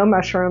 no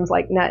mushrooms,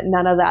 like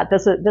none of that.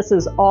 This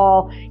is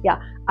all,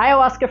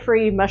 ayahuasca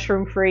free,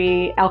 mushroom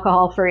free,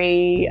 alcohol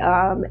free,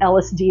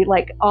 LSD,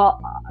 like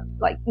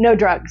no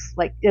drugs,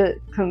 like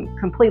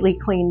completely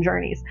clean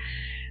journeys.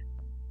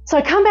 So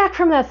I come back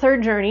from that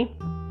 3rd journey,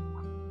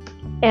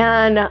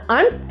 and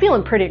I'm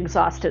feeling pretty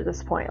exhausted at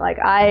this point. Like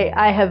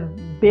I have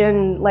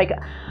been like,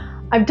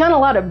 I've done a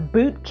lot of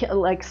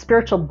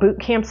spiritual boot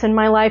camps in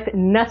my life.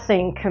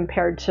 Nothing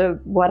compared to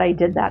what I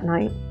did that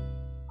night.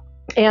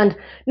 And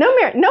no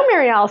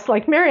Mary Alice.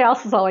 Like Mary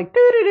Alice is all like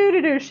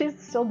do. She's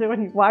still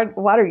doing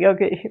water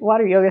yoga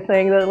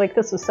thing. That like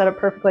this was set up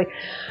perfectly.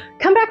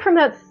 Come back from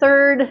that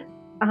 3rd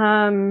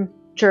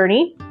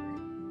journey,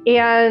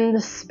 and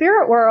the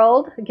spirit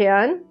world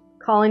again.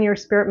 Calling your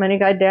spirit money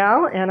guide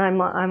down, and I'm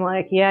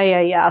like,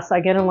 yeah. So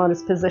I get in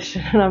lotus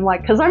position, and I'm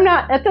like, because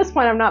at this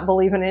point I'm not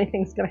believing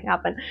anything's going to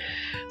happen.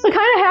 So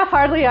kind of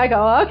half-heartedly I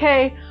go,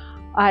 okay,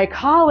 I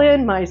call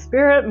in my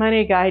spirit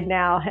money guide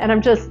now, and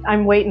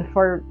I'm waiting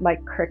for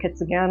like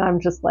crickets again. I'm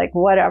just like,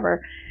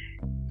 whatever.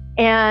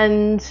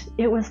 And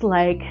it was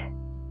like,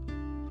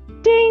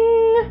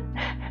 ding,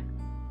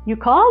 you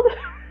called?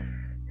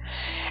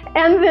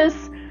 And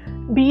this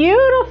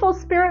beautiful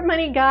spirit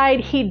money guide,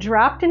 he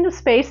dropped into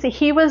space.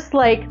 He was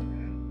like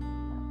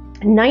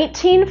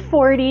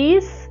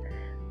 1940s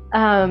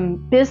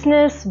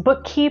business,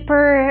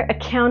 bookkeeper,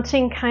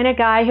 accounting kind of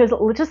guy. He was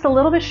just a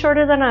little bit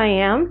shorter than I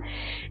am.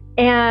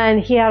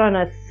 And he had on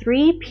a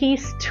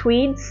 3-piece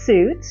tweed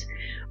suit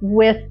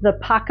with the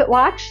pocket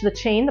watch, the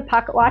chain, the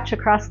pocket watch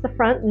across the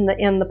front,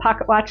 and the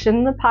pocket watch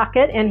in the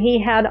pocket. And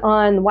he had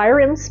on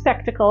wire-rimmed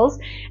spectacles,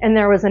 and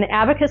there was an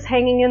abacus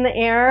hanging in the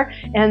air,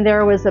 and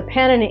there was a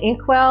pen and an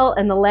inkwell,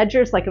 and the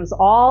ledgers, like it was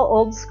all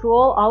old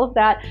school, all of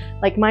that.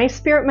 Like my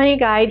spirit money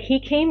guide,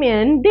 he came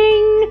in,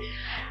 ding,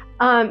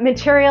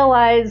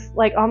 materialized,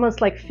 like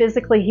almost like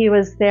physically he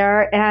was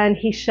there, and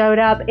he showed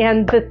up.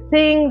 And the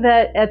thing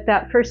that at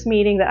that first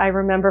meeting that I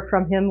remember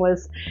from him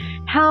was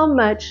how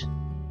much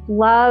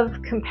love,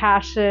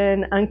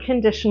 compassion,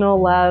 unconditional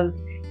love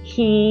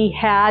he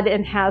had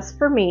and has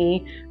for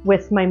me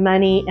with my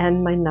money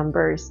and my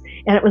numbers.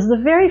 And it was the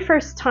very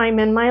first time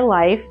in my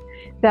life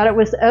that it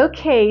was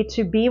okay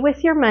to be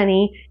with your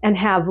money and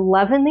have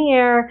love in the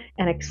air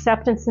and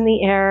acceptance in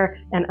the air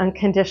and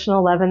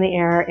unconditional love in the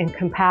air and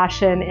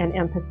compassion and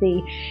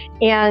empathy.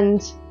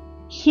 And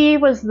he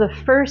was the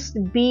first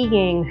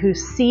being who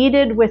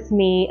seeded with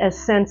me a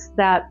sense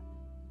that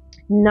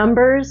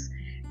numbers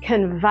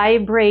can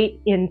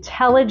vibrate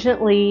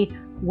intelligently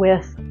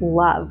with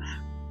love.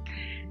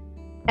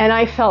 And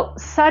I felt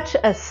such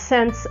a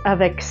sense of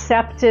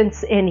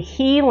acceptance and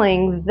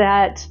healing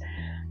that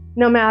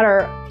no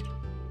matter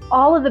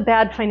all of the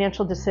bad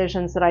financial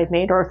decisions that I'd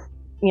made, or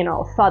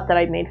thought that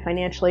I'd made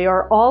financially,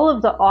 or all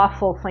of the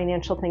awful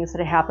financial things that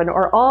had happened,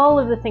 or all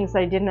of the things that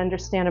I didn't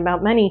understand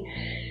about money,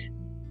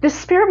 the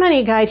spirit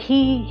money guide,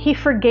 he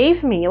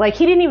forgave me. Like,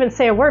 he didn't even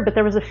say a word, but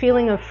there was a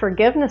feeling of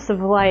forgiveness, of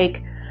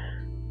like,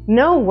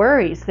 no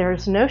worries.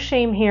 There's no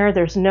shame here.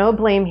 There's no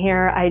blame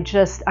here.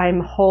 I'm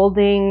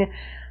holding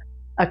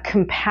a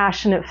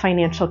compassionate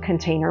financial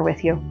container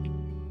with you.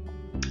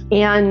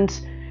 And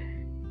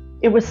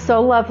it was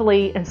so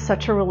lovely and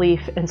such a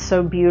relief and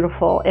so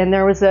beautiful. And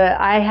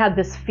I had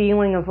this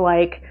feeling of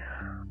like,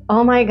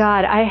 oh my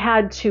God, I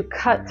had to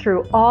cut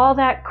through all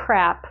that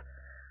crap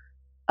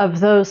of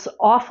those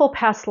awful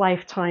past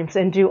lifetimes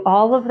and do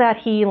all of that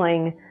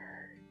healing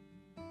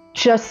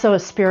just so a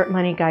spirit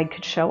money guide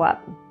could show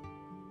up.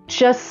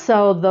 Just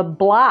so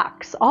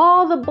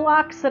all the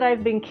blocks that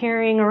I've been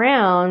carrying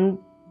around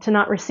to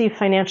not receive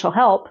financial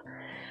help,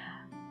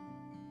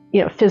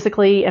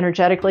 physically,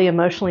 energetically,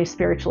 emotionally,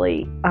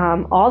 spiritually,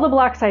 all the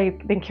blocks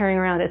I've been carrying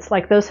around, it's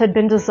like those had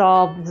been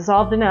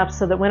dissolved enough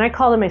so that when I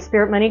called him my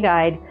spirit money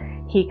guide,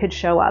 he could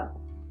show up.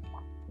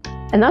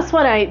 And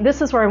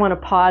this is where I want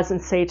to pause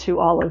and say to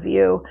all of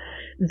you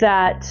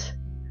that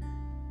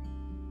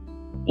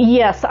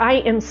yes, I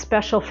am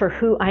special for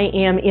who I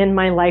am in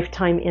my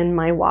lifetime, in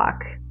my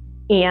walk.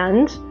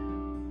 And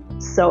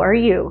so are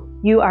you.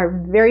 You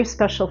are very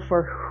special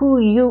for who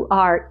you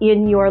are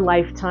in your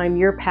lifetime,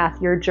 your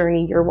path, your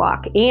journey, your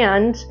walk.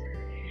 And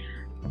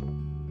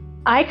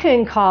I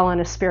can call on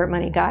a spirit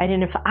money guide.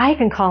 And if I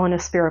can call on a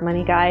spirit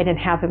money guide and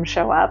have him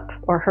show up,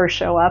 or her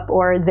show up,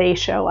 or they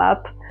show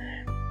up,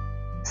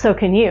 so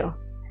can you.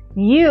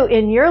 You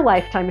in your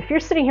lifetime, if you're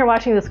sitting here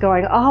watching this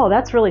going, oh,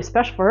 that's really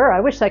special for her,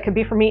 I wish that could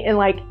be for me, and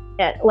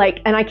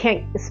and I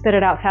can't spit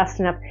it out fast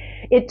enough.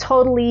 It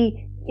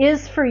totally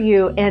is for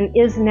you and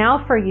is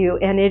now for you,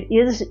 and it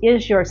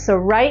is yours. So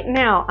right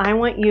now, I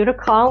want you to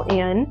call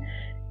in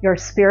your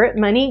spirit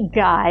money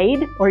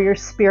guide, or your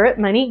spirit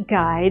money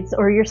guides,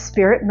 or your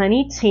spirit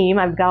money team.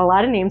 I've got a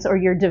lot of names, or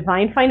your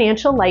divine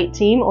financial light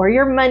team, or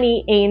your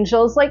money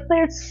angels. Like,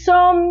 there's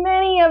so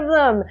many of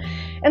them.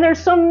 And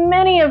there's so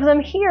many of them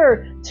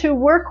here to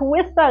work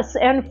with us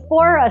and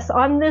for us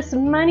on this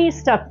money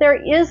stuff.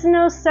 There is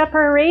no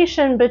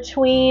separation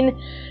between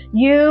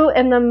you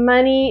and the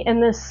money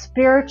and the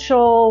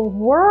spiritual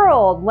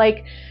world.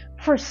 Like,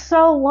 for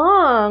so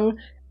long,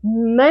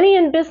 money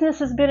and business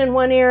has been in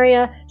one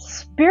area,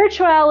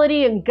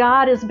 spirituality and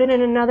God has been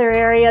in another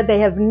area. They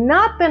have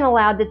not been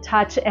allowed to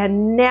touch,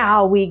 and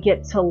now we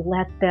get to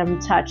let them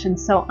touch. And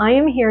so I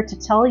am here to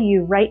tell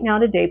you right now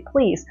today,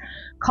 please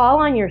call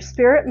on your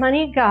spirit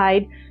money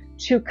guide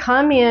to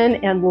come in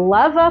and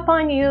love up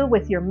on you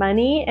with your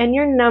money and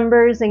your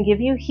numbers, and give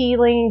you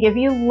healing, and give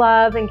you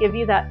love, and give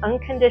you that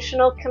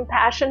unconditional,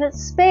 compassionate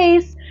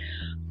space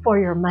for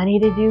your money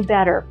to do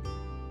better.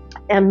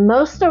 And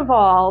most of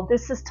all,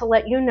 this is to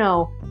let you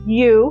know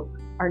you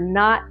are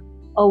not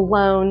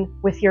alone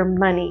with your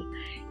money.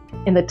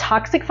 In the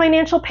toxic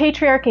financial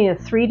patriarchy,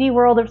 the 3D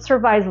world of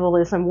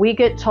survivalism, we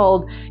get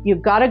told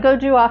you've got to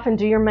go off and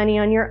do your money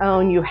on your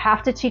own. You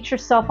have to teach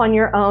yourself on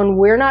your own.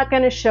 We're not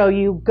going to show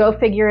you. Go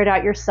figure it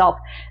out yourself.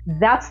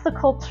 That's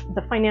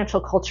the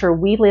financial culture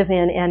we live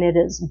in, and it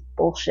is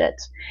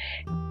bullshit.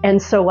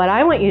 And so what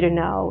I want you to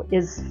know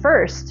is,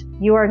 first,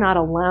 you are not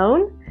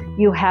alone.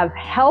 You have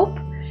help.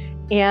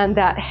 And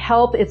that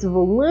help, it's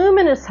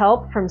voluminous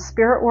help from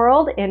spirit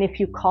world. And if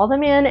you call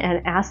them in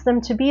and ask them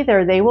to be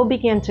there, they will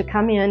begin to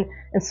come in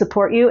and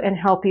support you and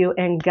help you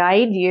and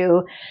guide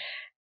you.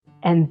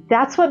 And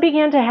that's what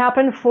began to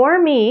happen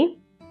for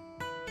me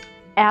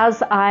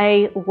as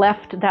I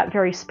left that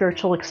very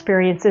spiritual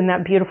experience in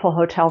that beautiful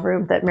hotel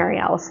room that Mary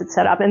Alice had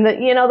set up. And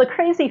the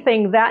crazy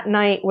thing that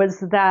night was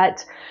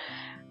that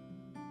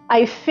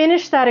I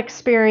finished that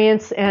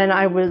experience and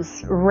I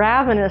was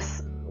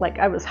ravenous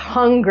I was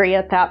hungry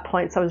at that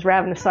point, so I was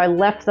ravenous. So I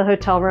left the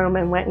hotel room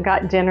and went and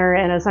got dinner.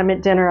 And as I'm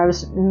at dinner, I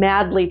was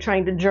madly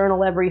trying to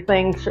journal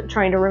everything,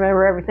 trying to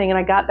remember everything. And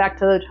I got back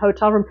to the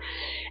hotel room,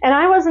 and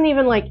I wasn't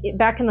even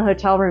back in the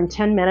hotel room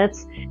 10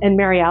 minutes, and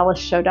Mary Alice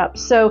showed up.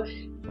 So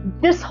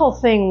this whole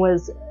thing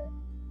was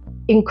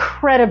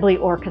incredibly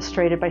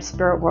orchestrated by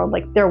spirit world.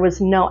 There was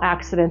no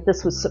accident.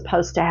 This was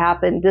supposed to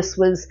happen. This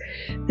was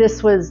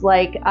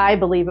I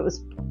believe it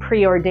was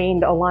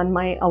preordained along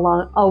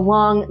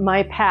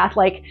my path.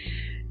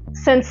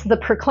 Since the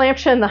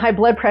preeclampsia and the high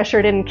blood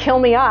pressure didn't kill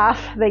me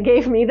off, they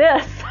gave me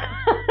this.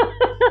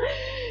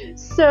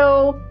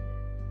 So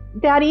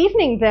that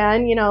evening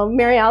then,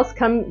 Mary Alice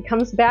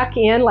comes back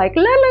in la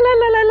la la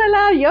la la la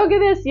la, yoga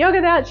this,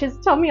 yoga that. She's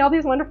telling me all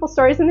these wonderful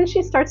stories, and then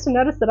she starts to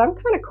notice that I'm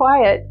kind of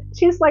quiet.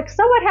 She's like,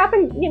 so what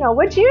happened?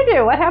 What'd you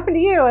do? What happened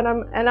to you?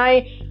 And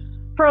I,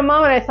 for a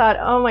moment, I thought,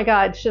 oh my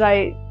God, should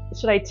I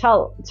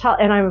tell?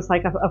 And I was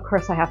like, of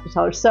course I have to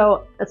tell her.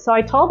 So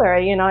I told her,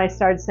 I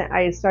started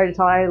to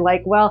tell her,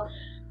 well,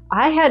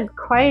 I had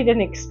quite an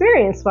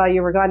experience while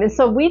you were gone. And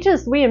so we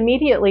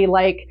immediately,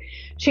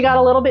 she got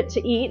a little bit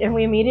to eat, and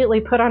we immediately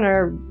put on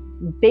our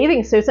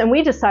bathing suits, and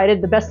we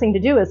decided the best thing to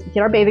do is get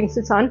our bathing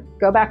suits on,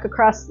 go back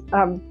across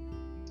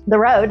the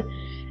road,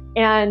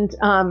 and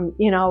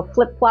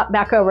flip-flop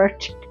back over,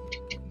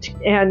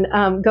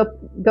 and go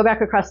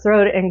back across the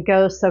road and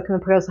go soak in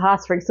the Pagosa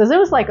Hot Springs. So it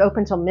was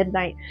open till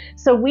midnight.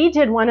 So we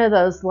did one of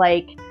those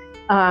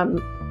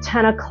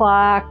 10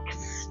 o'clock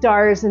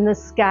stars in the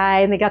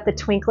sky, and they got the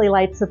twinkly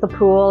lights at the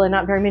pool, and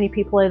not very many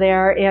people are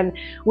there, and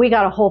we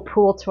got a whole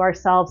pool to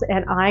ourselves,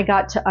 and I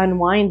got to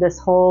unwind this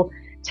whole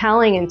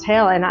telling and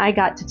tale, and I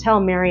got to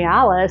tell Mary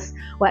Alice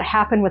what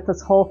happened with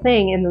this whole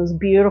thing in those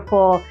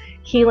beautiful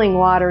healing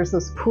waters,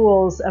 those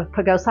pools of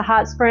Pagosa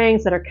Hot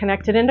Springs that are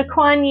connected into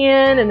Kuan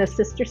Yin and a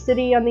sister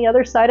city on the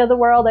other side of the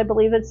world. I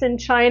believe it's in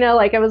China.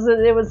 It was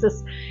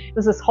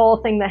this whole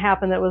thing that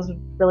happened that was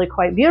really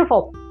quite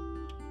beautiful.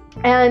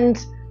 And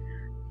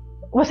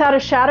without a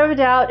shadow of a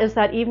doubt, as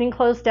that evening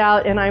closed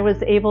out and I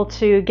was able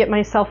to get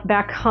myself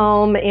back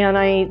home, and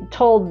I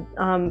told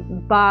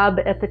Bob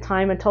at the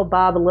time, a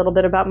little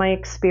bit about my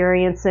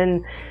experience,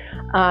 and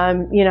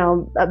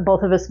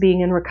both of us being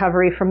in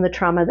recovery from the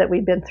trauma that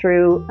we'd been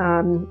through,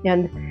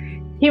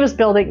 and he was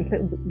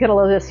building, get a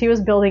load of this, he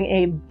was building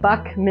a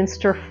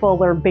Buckminster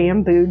Fuller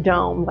bamboo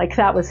dome.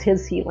 That was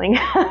his healing.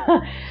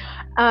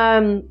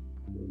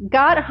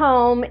 Got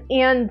home,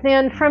 and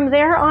then from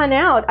there on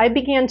out, I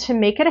began to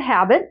make it a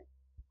habit.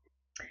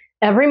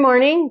 Every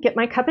morning, get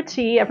my cup of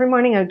tea. Every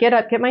morning I would get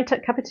up, get my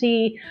cup of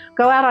tea,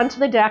 go out onto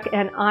the deck,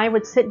 and I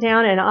would sit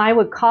down and I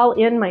would call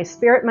in my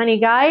spirit money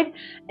guide,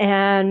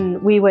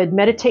 and we would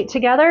meditate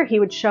together. He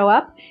would show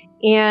up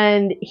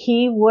and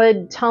he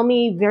would tell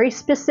me very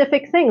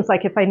specific things,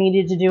 like if I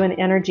needed to do an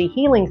energy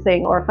healing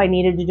thing, or if I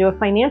needed to do a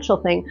financial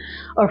thing,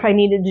 or if I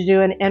needed to do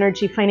an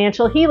energy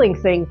financial healing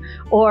thing,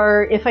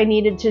 or if I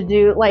needed to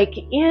do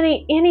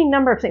any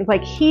number of things.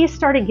 He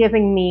started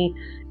giving me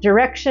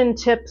direction,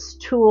 tips,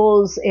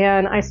 tools,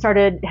 and I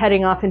started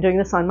heading off and doing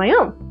this on my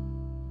own.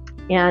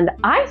 And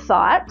I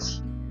thought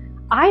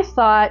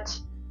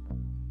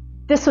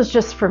this was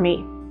just for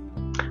me.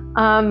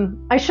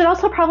 I should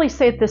also probably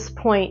say at this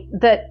point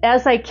that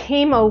as I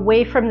came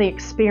away from the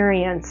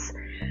experience,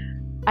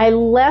 I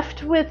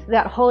left with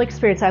that whole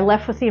experience. I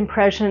left with the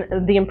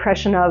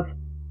impression of,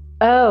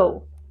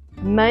 oh,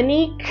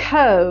 money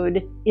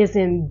code is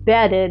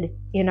embedded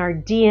in our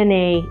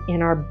DNA,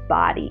 in our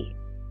body.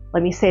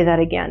 Let me say that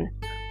again.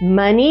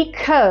 Money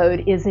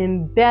code is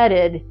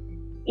embedded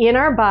in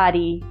our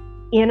body,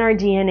 in our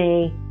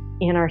DNA,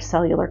 in our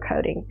cellular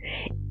coding.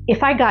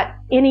 If I got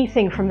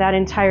anything from that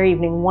entire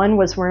evening, one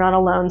was we're not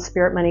alone,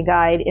 Spirit Money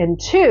Guide, and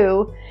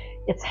two,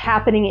 it's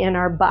happening in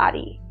our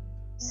body.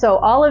 So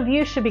all of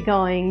you should be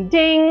going,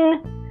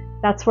 ding!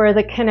 That's where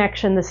the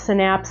connection, the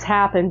synapse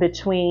happen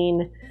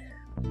between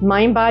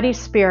mind, body,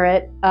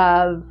 spirit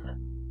of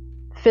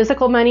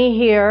physical money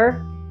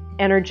here,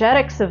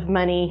 energetics of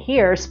money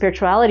here,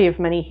 spirituality of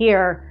money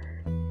here,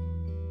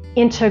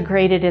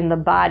 integrated in the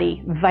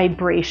body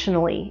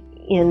vibrationally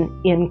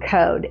in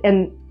code.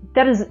 And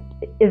that is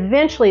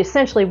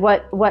essentially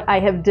what I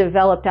have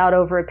developed out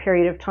over a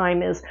period of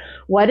time is,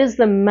 what is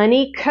the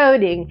money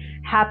coding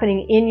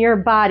happening in your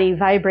body,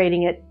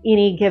 vibrating at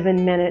any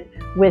given minute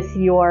with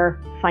your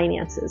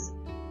finances.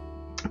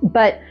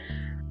 But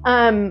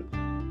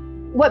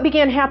what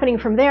began happening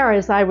from there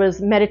is I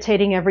was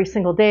meditating every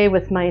single day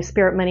with my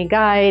Spirit Money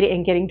Guide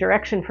and getting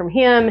direction from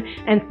him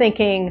and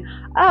thinking,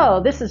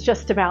 oh, this is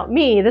just about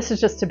me. This is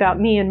just about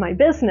me and my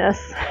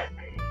business.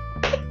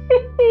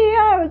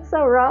 I was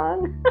so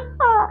wrong.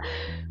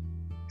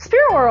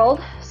 Spirit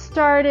World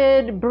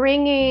started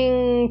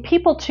bringing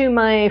people to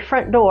my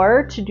front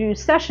door to do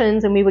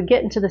sessions, and we would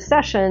get into the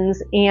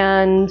sessions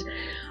and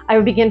I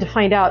would begin to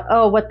find out,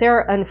 oh, what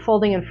they're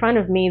unfolding in front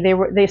of me,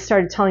 they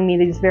started telling me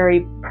these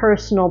very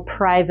personal,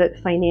 private,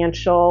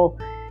 financial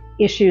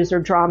issues or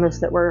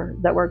dramas that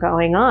were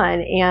going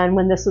on. And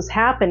when this was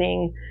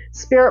happening,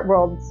 Spirit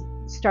World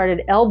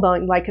started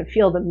elbowing, like I could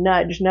feel them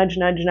nudge, nudge,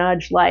 nudge,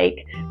 nudge,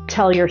 like,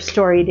 tell your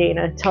story,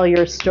 Dana, tell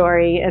your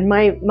story. And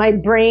my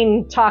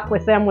brain talk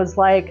with them was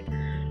like,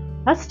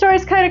 that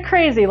story's kind of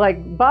crazy.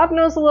 Like, Bob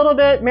knows a little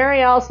bit,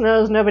 Mary Alice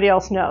knows, nobody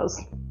else knows.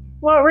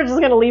 Well, we're just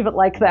going to leave it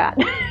like that,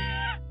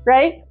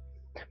 right?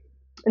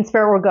 And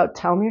Spirit will go,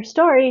 tell them your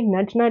story,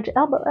 nudge, nudge,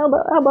 elbow,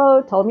 elbow,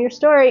 elbow, tell them your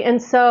story.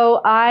 And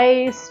so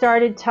I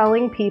started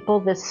telling people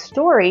this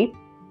story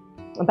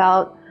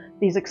about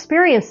these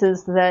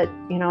experiences that,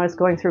 you know, I was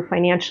going through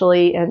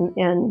financially and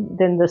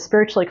then the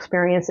spiritual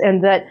experience.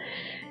 And that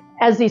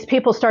as these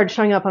people started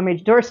showing up on my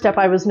doorstep,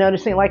 I was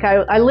noticing, like,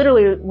 I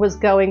literally was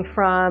going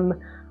from,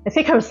 I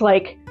think I was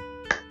like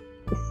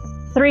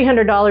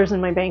 $300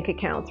 in my bank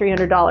account,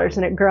 $300,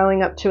 and it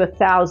growing up to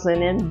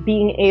 $1,000, and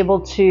being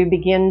able to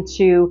begin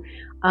to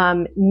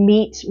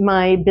meet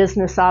my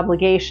business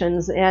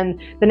obligations.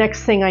 And the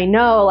next thing I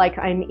know, like,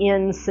 I'm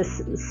in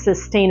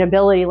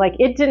sustainability. Like,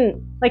 it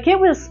didn't, like, it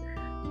was,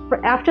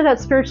 after that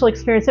spiritual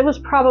experience, it was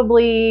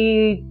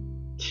probably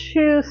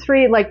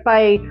 2-3, like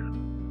by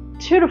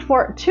 2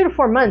 to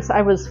 4 months,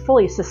 I was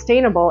fully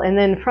sustainable. And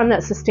then from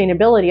that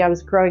sustainability, I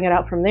was growing it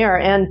out from there.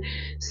 And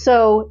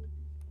so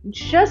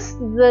just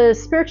the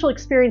spiritual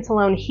experience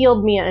alone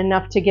healed me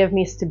enough to give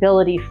me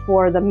stability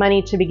for the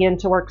money to begin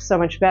to work so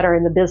much better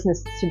and the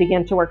business to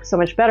begin to work so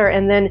much better.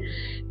 And then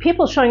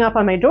people showing up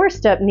on my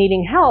doorstep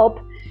needing help,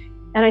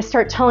 and I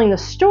start telling the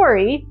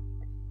story,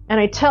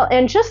 and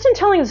just in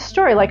telling the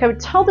story, like, I would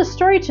tell the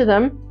story to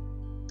them,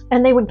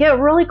 and they would get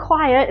really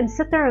quiet and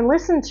sit there and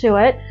listen to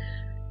it,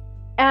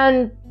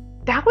 and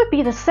that would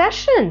be the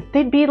session.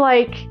 They'd be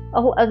like,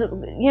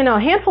 a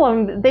handful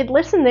of them, they'd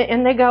listen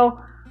and they go,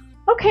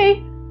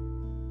 okay,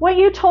 what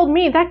you told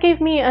me, that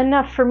gave me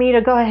enough for me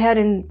to go ahead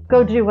and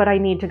go do what I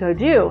need to go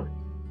do.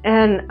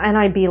 And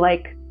I'd be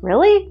like,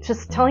 really?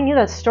 Just telling you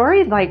that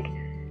story? Like,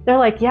 they're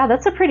like, yeah,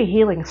 that's a pretty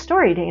healing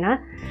story,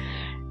 Dana.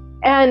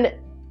 And,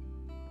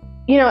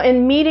 you know,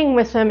 in meeting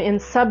with them in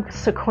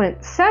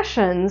subsequent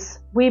sessions,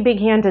 we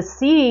began to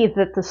see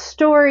that the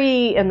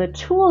story and the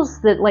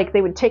tools that, like,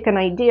 they would take an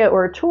idea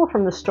or a tool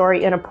from the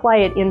story and apply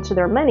it into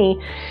their money,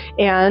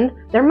 and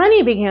their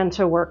money began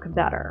to work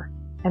better.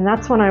 And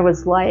that's when I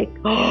was like,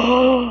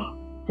 oh,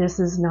 this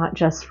is not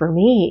just for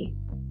me.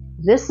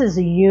 This is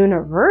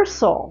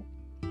universal.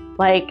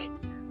 Like,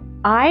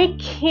 I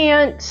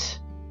can't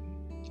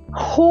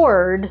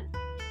hoard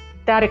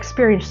that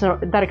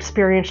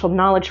experiential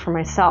knowledge for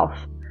myself.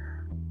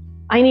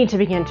 I need to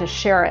begin to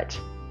share it.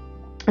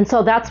 And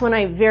so that's when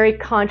I very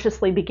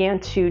consciously began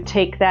to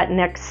take that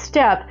next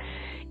step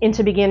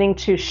into beginning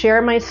to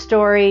share my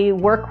story,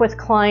 work with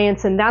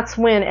clients. And that's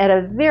when, at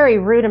a very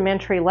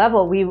rudimentary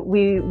level, we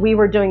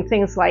were doing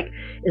things like,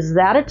 is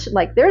that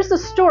like, there's the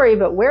story,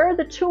 but where are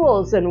the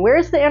tools and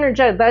where's the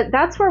energy?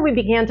 That's where we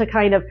began to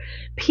kind of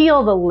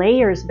peel the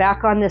layers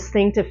back on this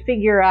thing to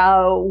figure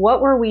out,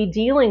 what were we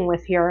dealing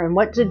with here and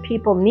what did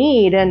people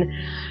need? And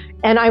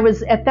I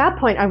was, at that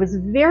point, I was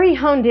very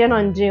honed in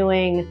on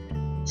doing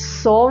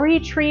soul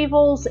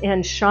retrievals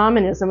and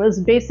shamanism. It was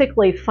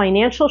basically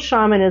financial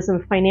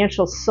shamanism,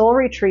 financial soul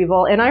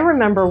retrieval. And I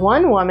remember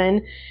one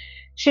woman,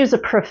 she was a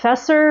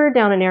professor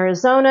down in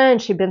Arizona,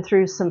 and she'd been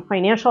through some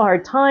financial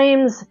hard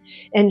times,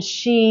 and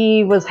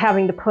she was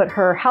having to put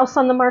her house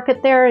on the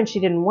market there, and she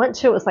didn't want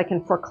to. It was like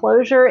in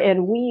foreclosure,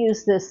 and we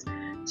used this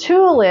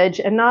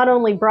toolage and not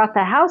only brought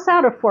the house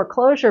out of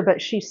foreclosure,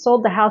 but she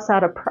sold the house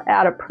out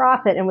of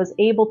profit and was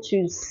able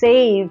to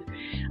save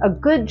a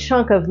good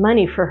chunk of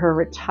money for her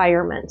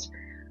retirement.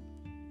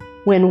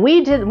 When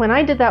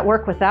I did that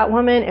work with that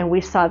woman and we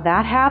saw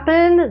that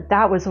happen,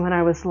 that was when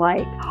I was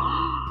like,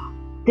 oh,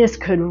 this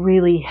could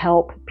really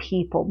help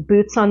people,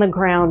 boots on the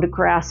ground,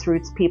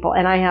 grassroots people.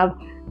 And I have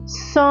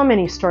so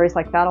many stories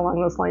like that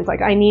along those lines.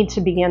 Like, I need to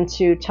begin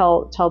to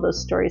tell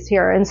those stories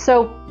here. And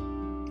so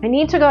I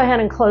need to go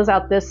ahead and close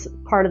out this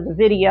part of the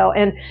video.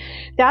 And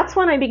that's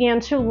when I began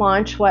to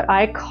launch what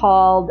I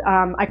called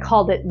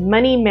it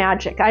Money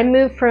Magic. I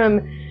moved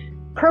from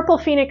Purple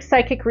Phoenix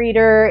Psychic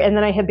Reader, and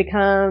then I had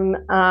become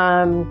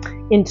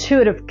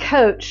Intuitive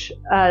Coach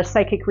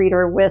Psychic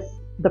Reader with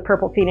the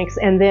Purple Phoenix.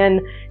 And then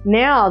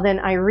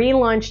I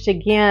relaunched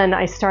again.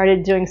 I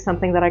started doing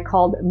something that I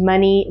called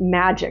Money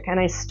Magic. And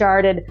I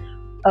started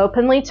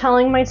openly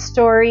telling my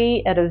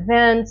story at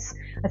events.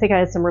 I think I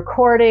had some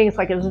recordings,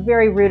 like, it was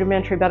very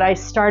rudimentary, but I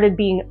started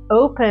being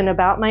open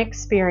about my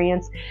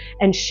experience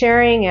and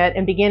sharing it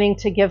and beginning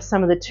to give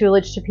some of the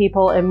toolage to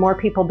people, and more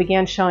people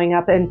began showing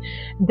up. And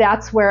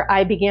that's where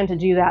I began to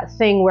do that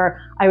thing where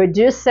I would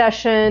do a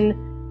session,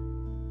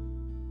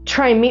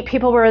 try and meet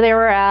people where they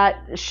were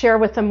at, share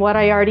with them what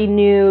I already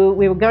knew.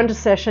 We would go into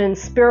session,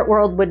 Spirit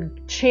World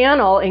would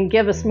channel and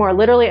give us more.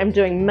 Literally, I'm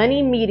doing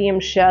money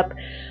mediumship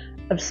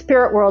of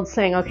Spirit World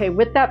saying, okay,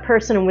 with that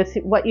person and with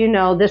what you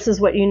know, this is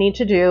what you need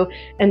to do.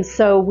 And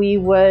so we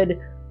would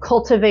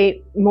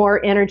cultivate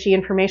more energy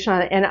information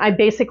on it. And I've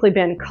basically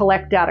been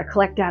collect data,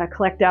 plug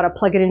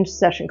it into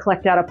session,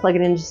 collect data, plug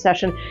it into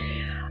session.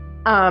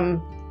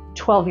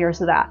 12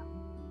 years of that,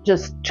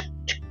 just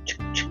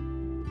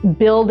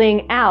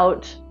building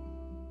out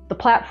the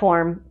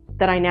platform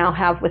that I now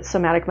have with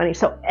Somatic Money.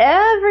 So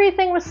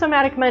everything with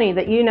Somatic Money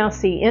that you now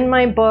see in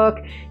my book,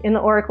 in the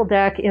Oracle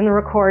deck, in the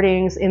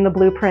recordings, in the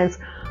blueprints,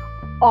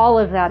 all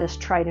of that is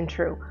tried and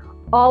true.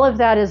 All of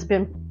that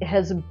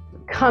has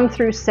come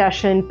through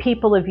session.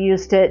 People have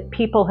used it.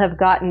 People have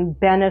gotten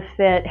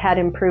benefit, had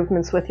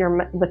improvements with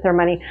their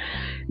money.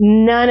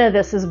 None of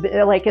this is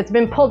like, it's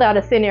been pulled out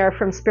of thin air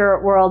from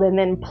spirit world and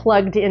then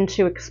plugged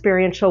into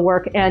experiential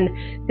work.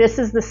 And this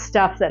is the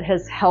stuff that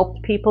has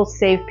helped people,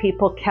 saved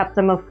people, kept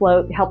them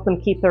afloat, helped them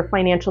keep their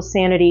financial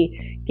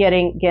sanity,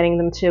 getting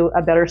them to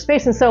a better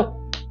space. And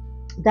so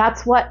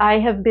that's what I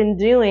have been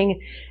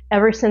doing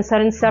ever since that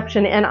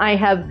inception. And I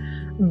have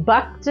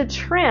bucked a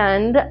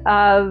trend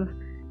of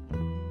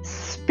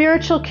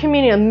spiritual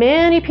community.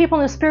 Many people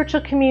in the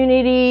spiritual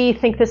community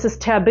think this is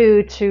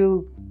taboo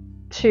to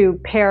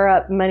pair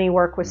up money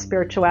work with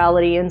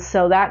spirituality, and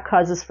so that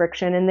causes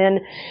friction. And then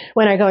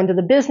when I go into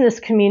the business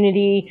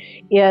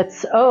community,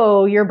 it's,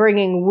 oh, you're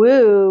bringing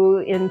woo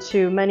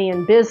into money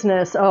and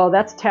business. Oh,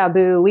 that's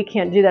taboo. We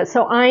can't do that.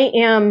 So I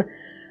am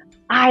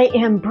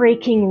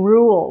breaking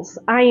rules.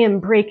 I am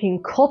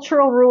breaking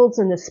cultural rules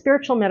in the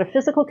spiritual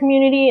metaphysical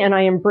community, and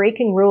I am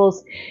breaking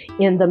rules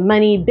in the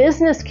money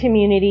business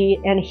community.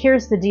 And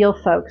here's the deal,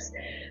 folks.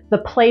 The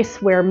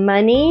place where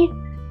money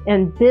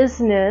and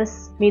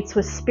business meets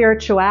with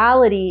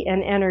spirituality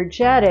and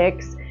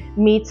energetics,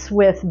 meets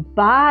with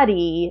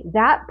body,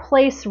 that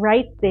place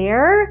right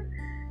there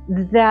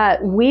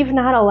that we've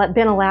not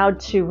been allowed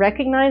to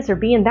recognize or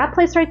be in, that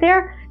place right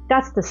there,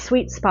 that's the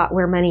sweet spot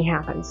where money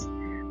happens.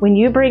 When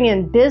you bring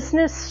in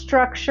business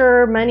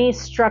structure, money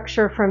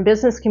structure from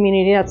business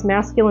community, that's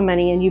masculine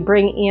money, and you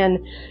bring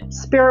in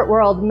spirit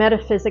world,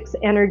 metaphysics,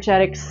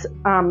 energetics,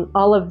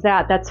 all of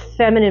that, that's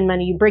feminine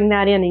money. You bring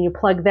that in and you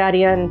plug that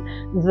in,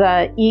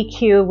 the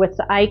EQ with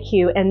the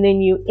IQ, and then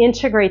you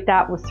integrate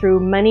that through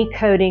money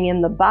coding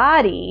in the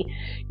body.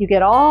 You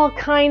get all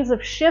kinds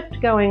of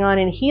shift going on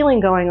and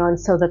healing going on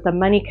so that the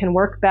money can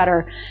work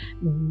better.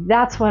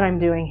 That's what I'm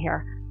doing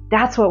here.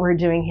 That's what we're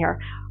doing here.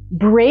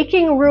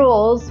 Breaking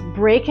rules,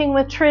 breaking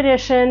with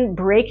tradition,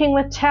 breaking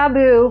with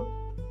taboo,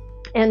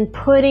 and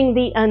putting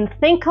the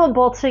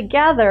unthinkable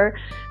together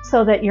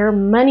so that your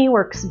money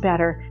works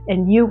better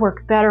and you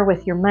work better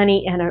with your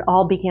money, and it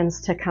all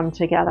begins to come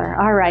together.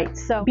 All right,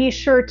 so be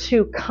sure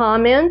to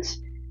comment,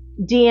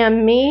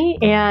 DM me,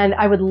 and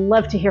I would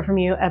love to hear from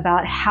you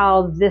about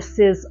how this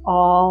is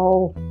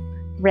all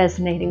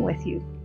resonating with you.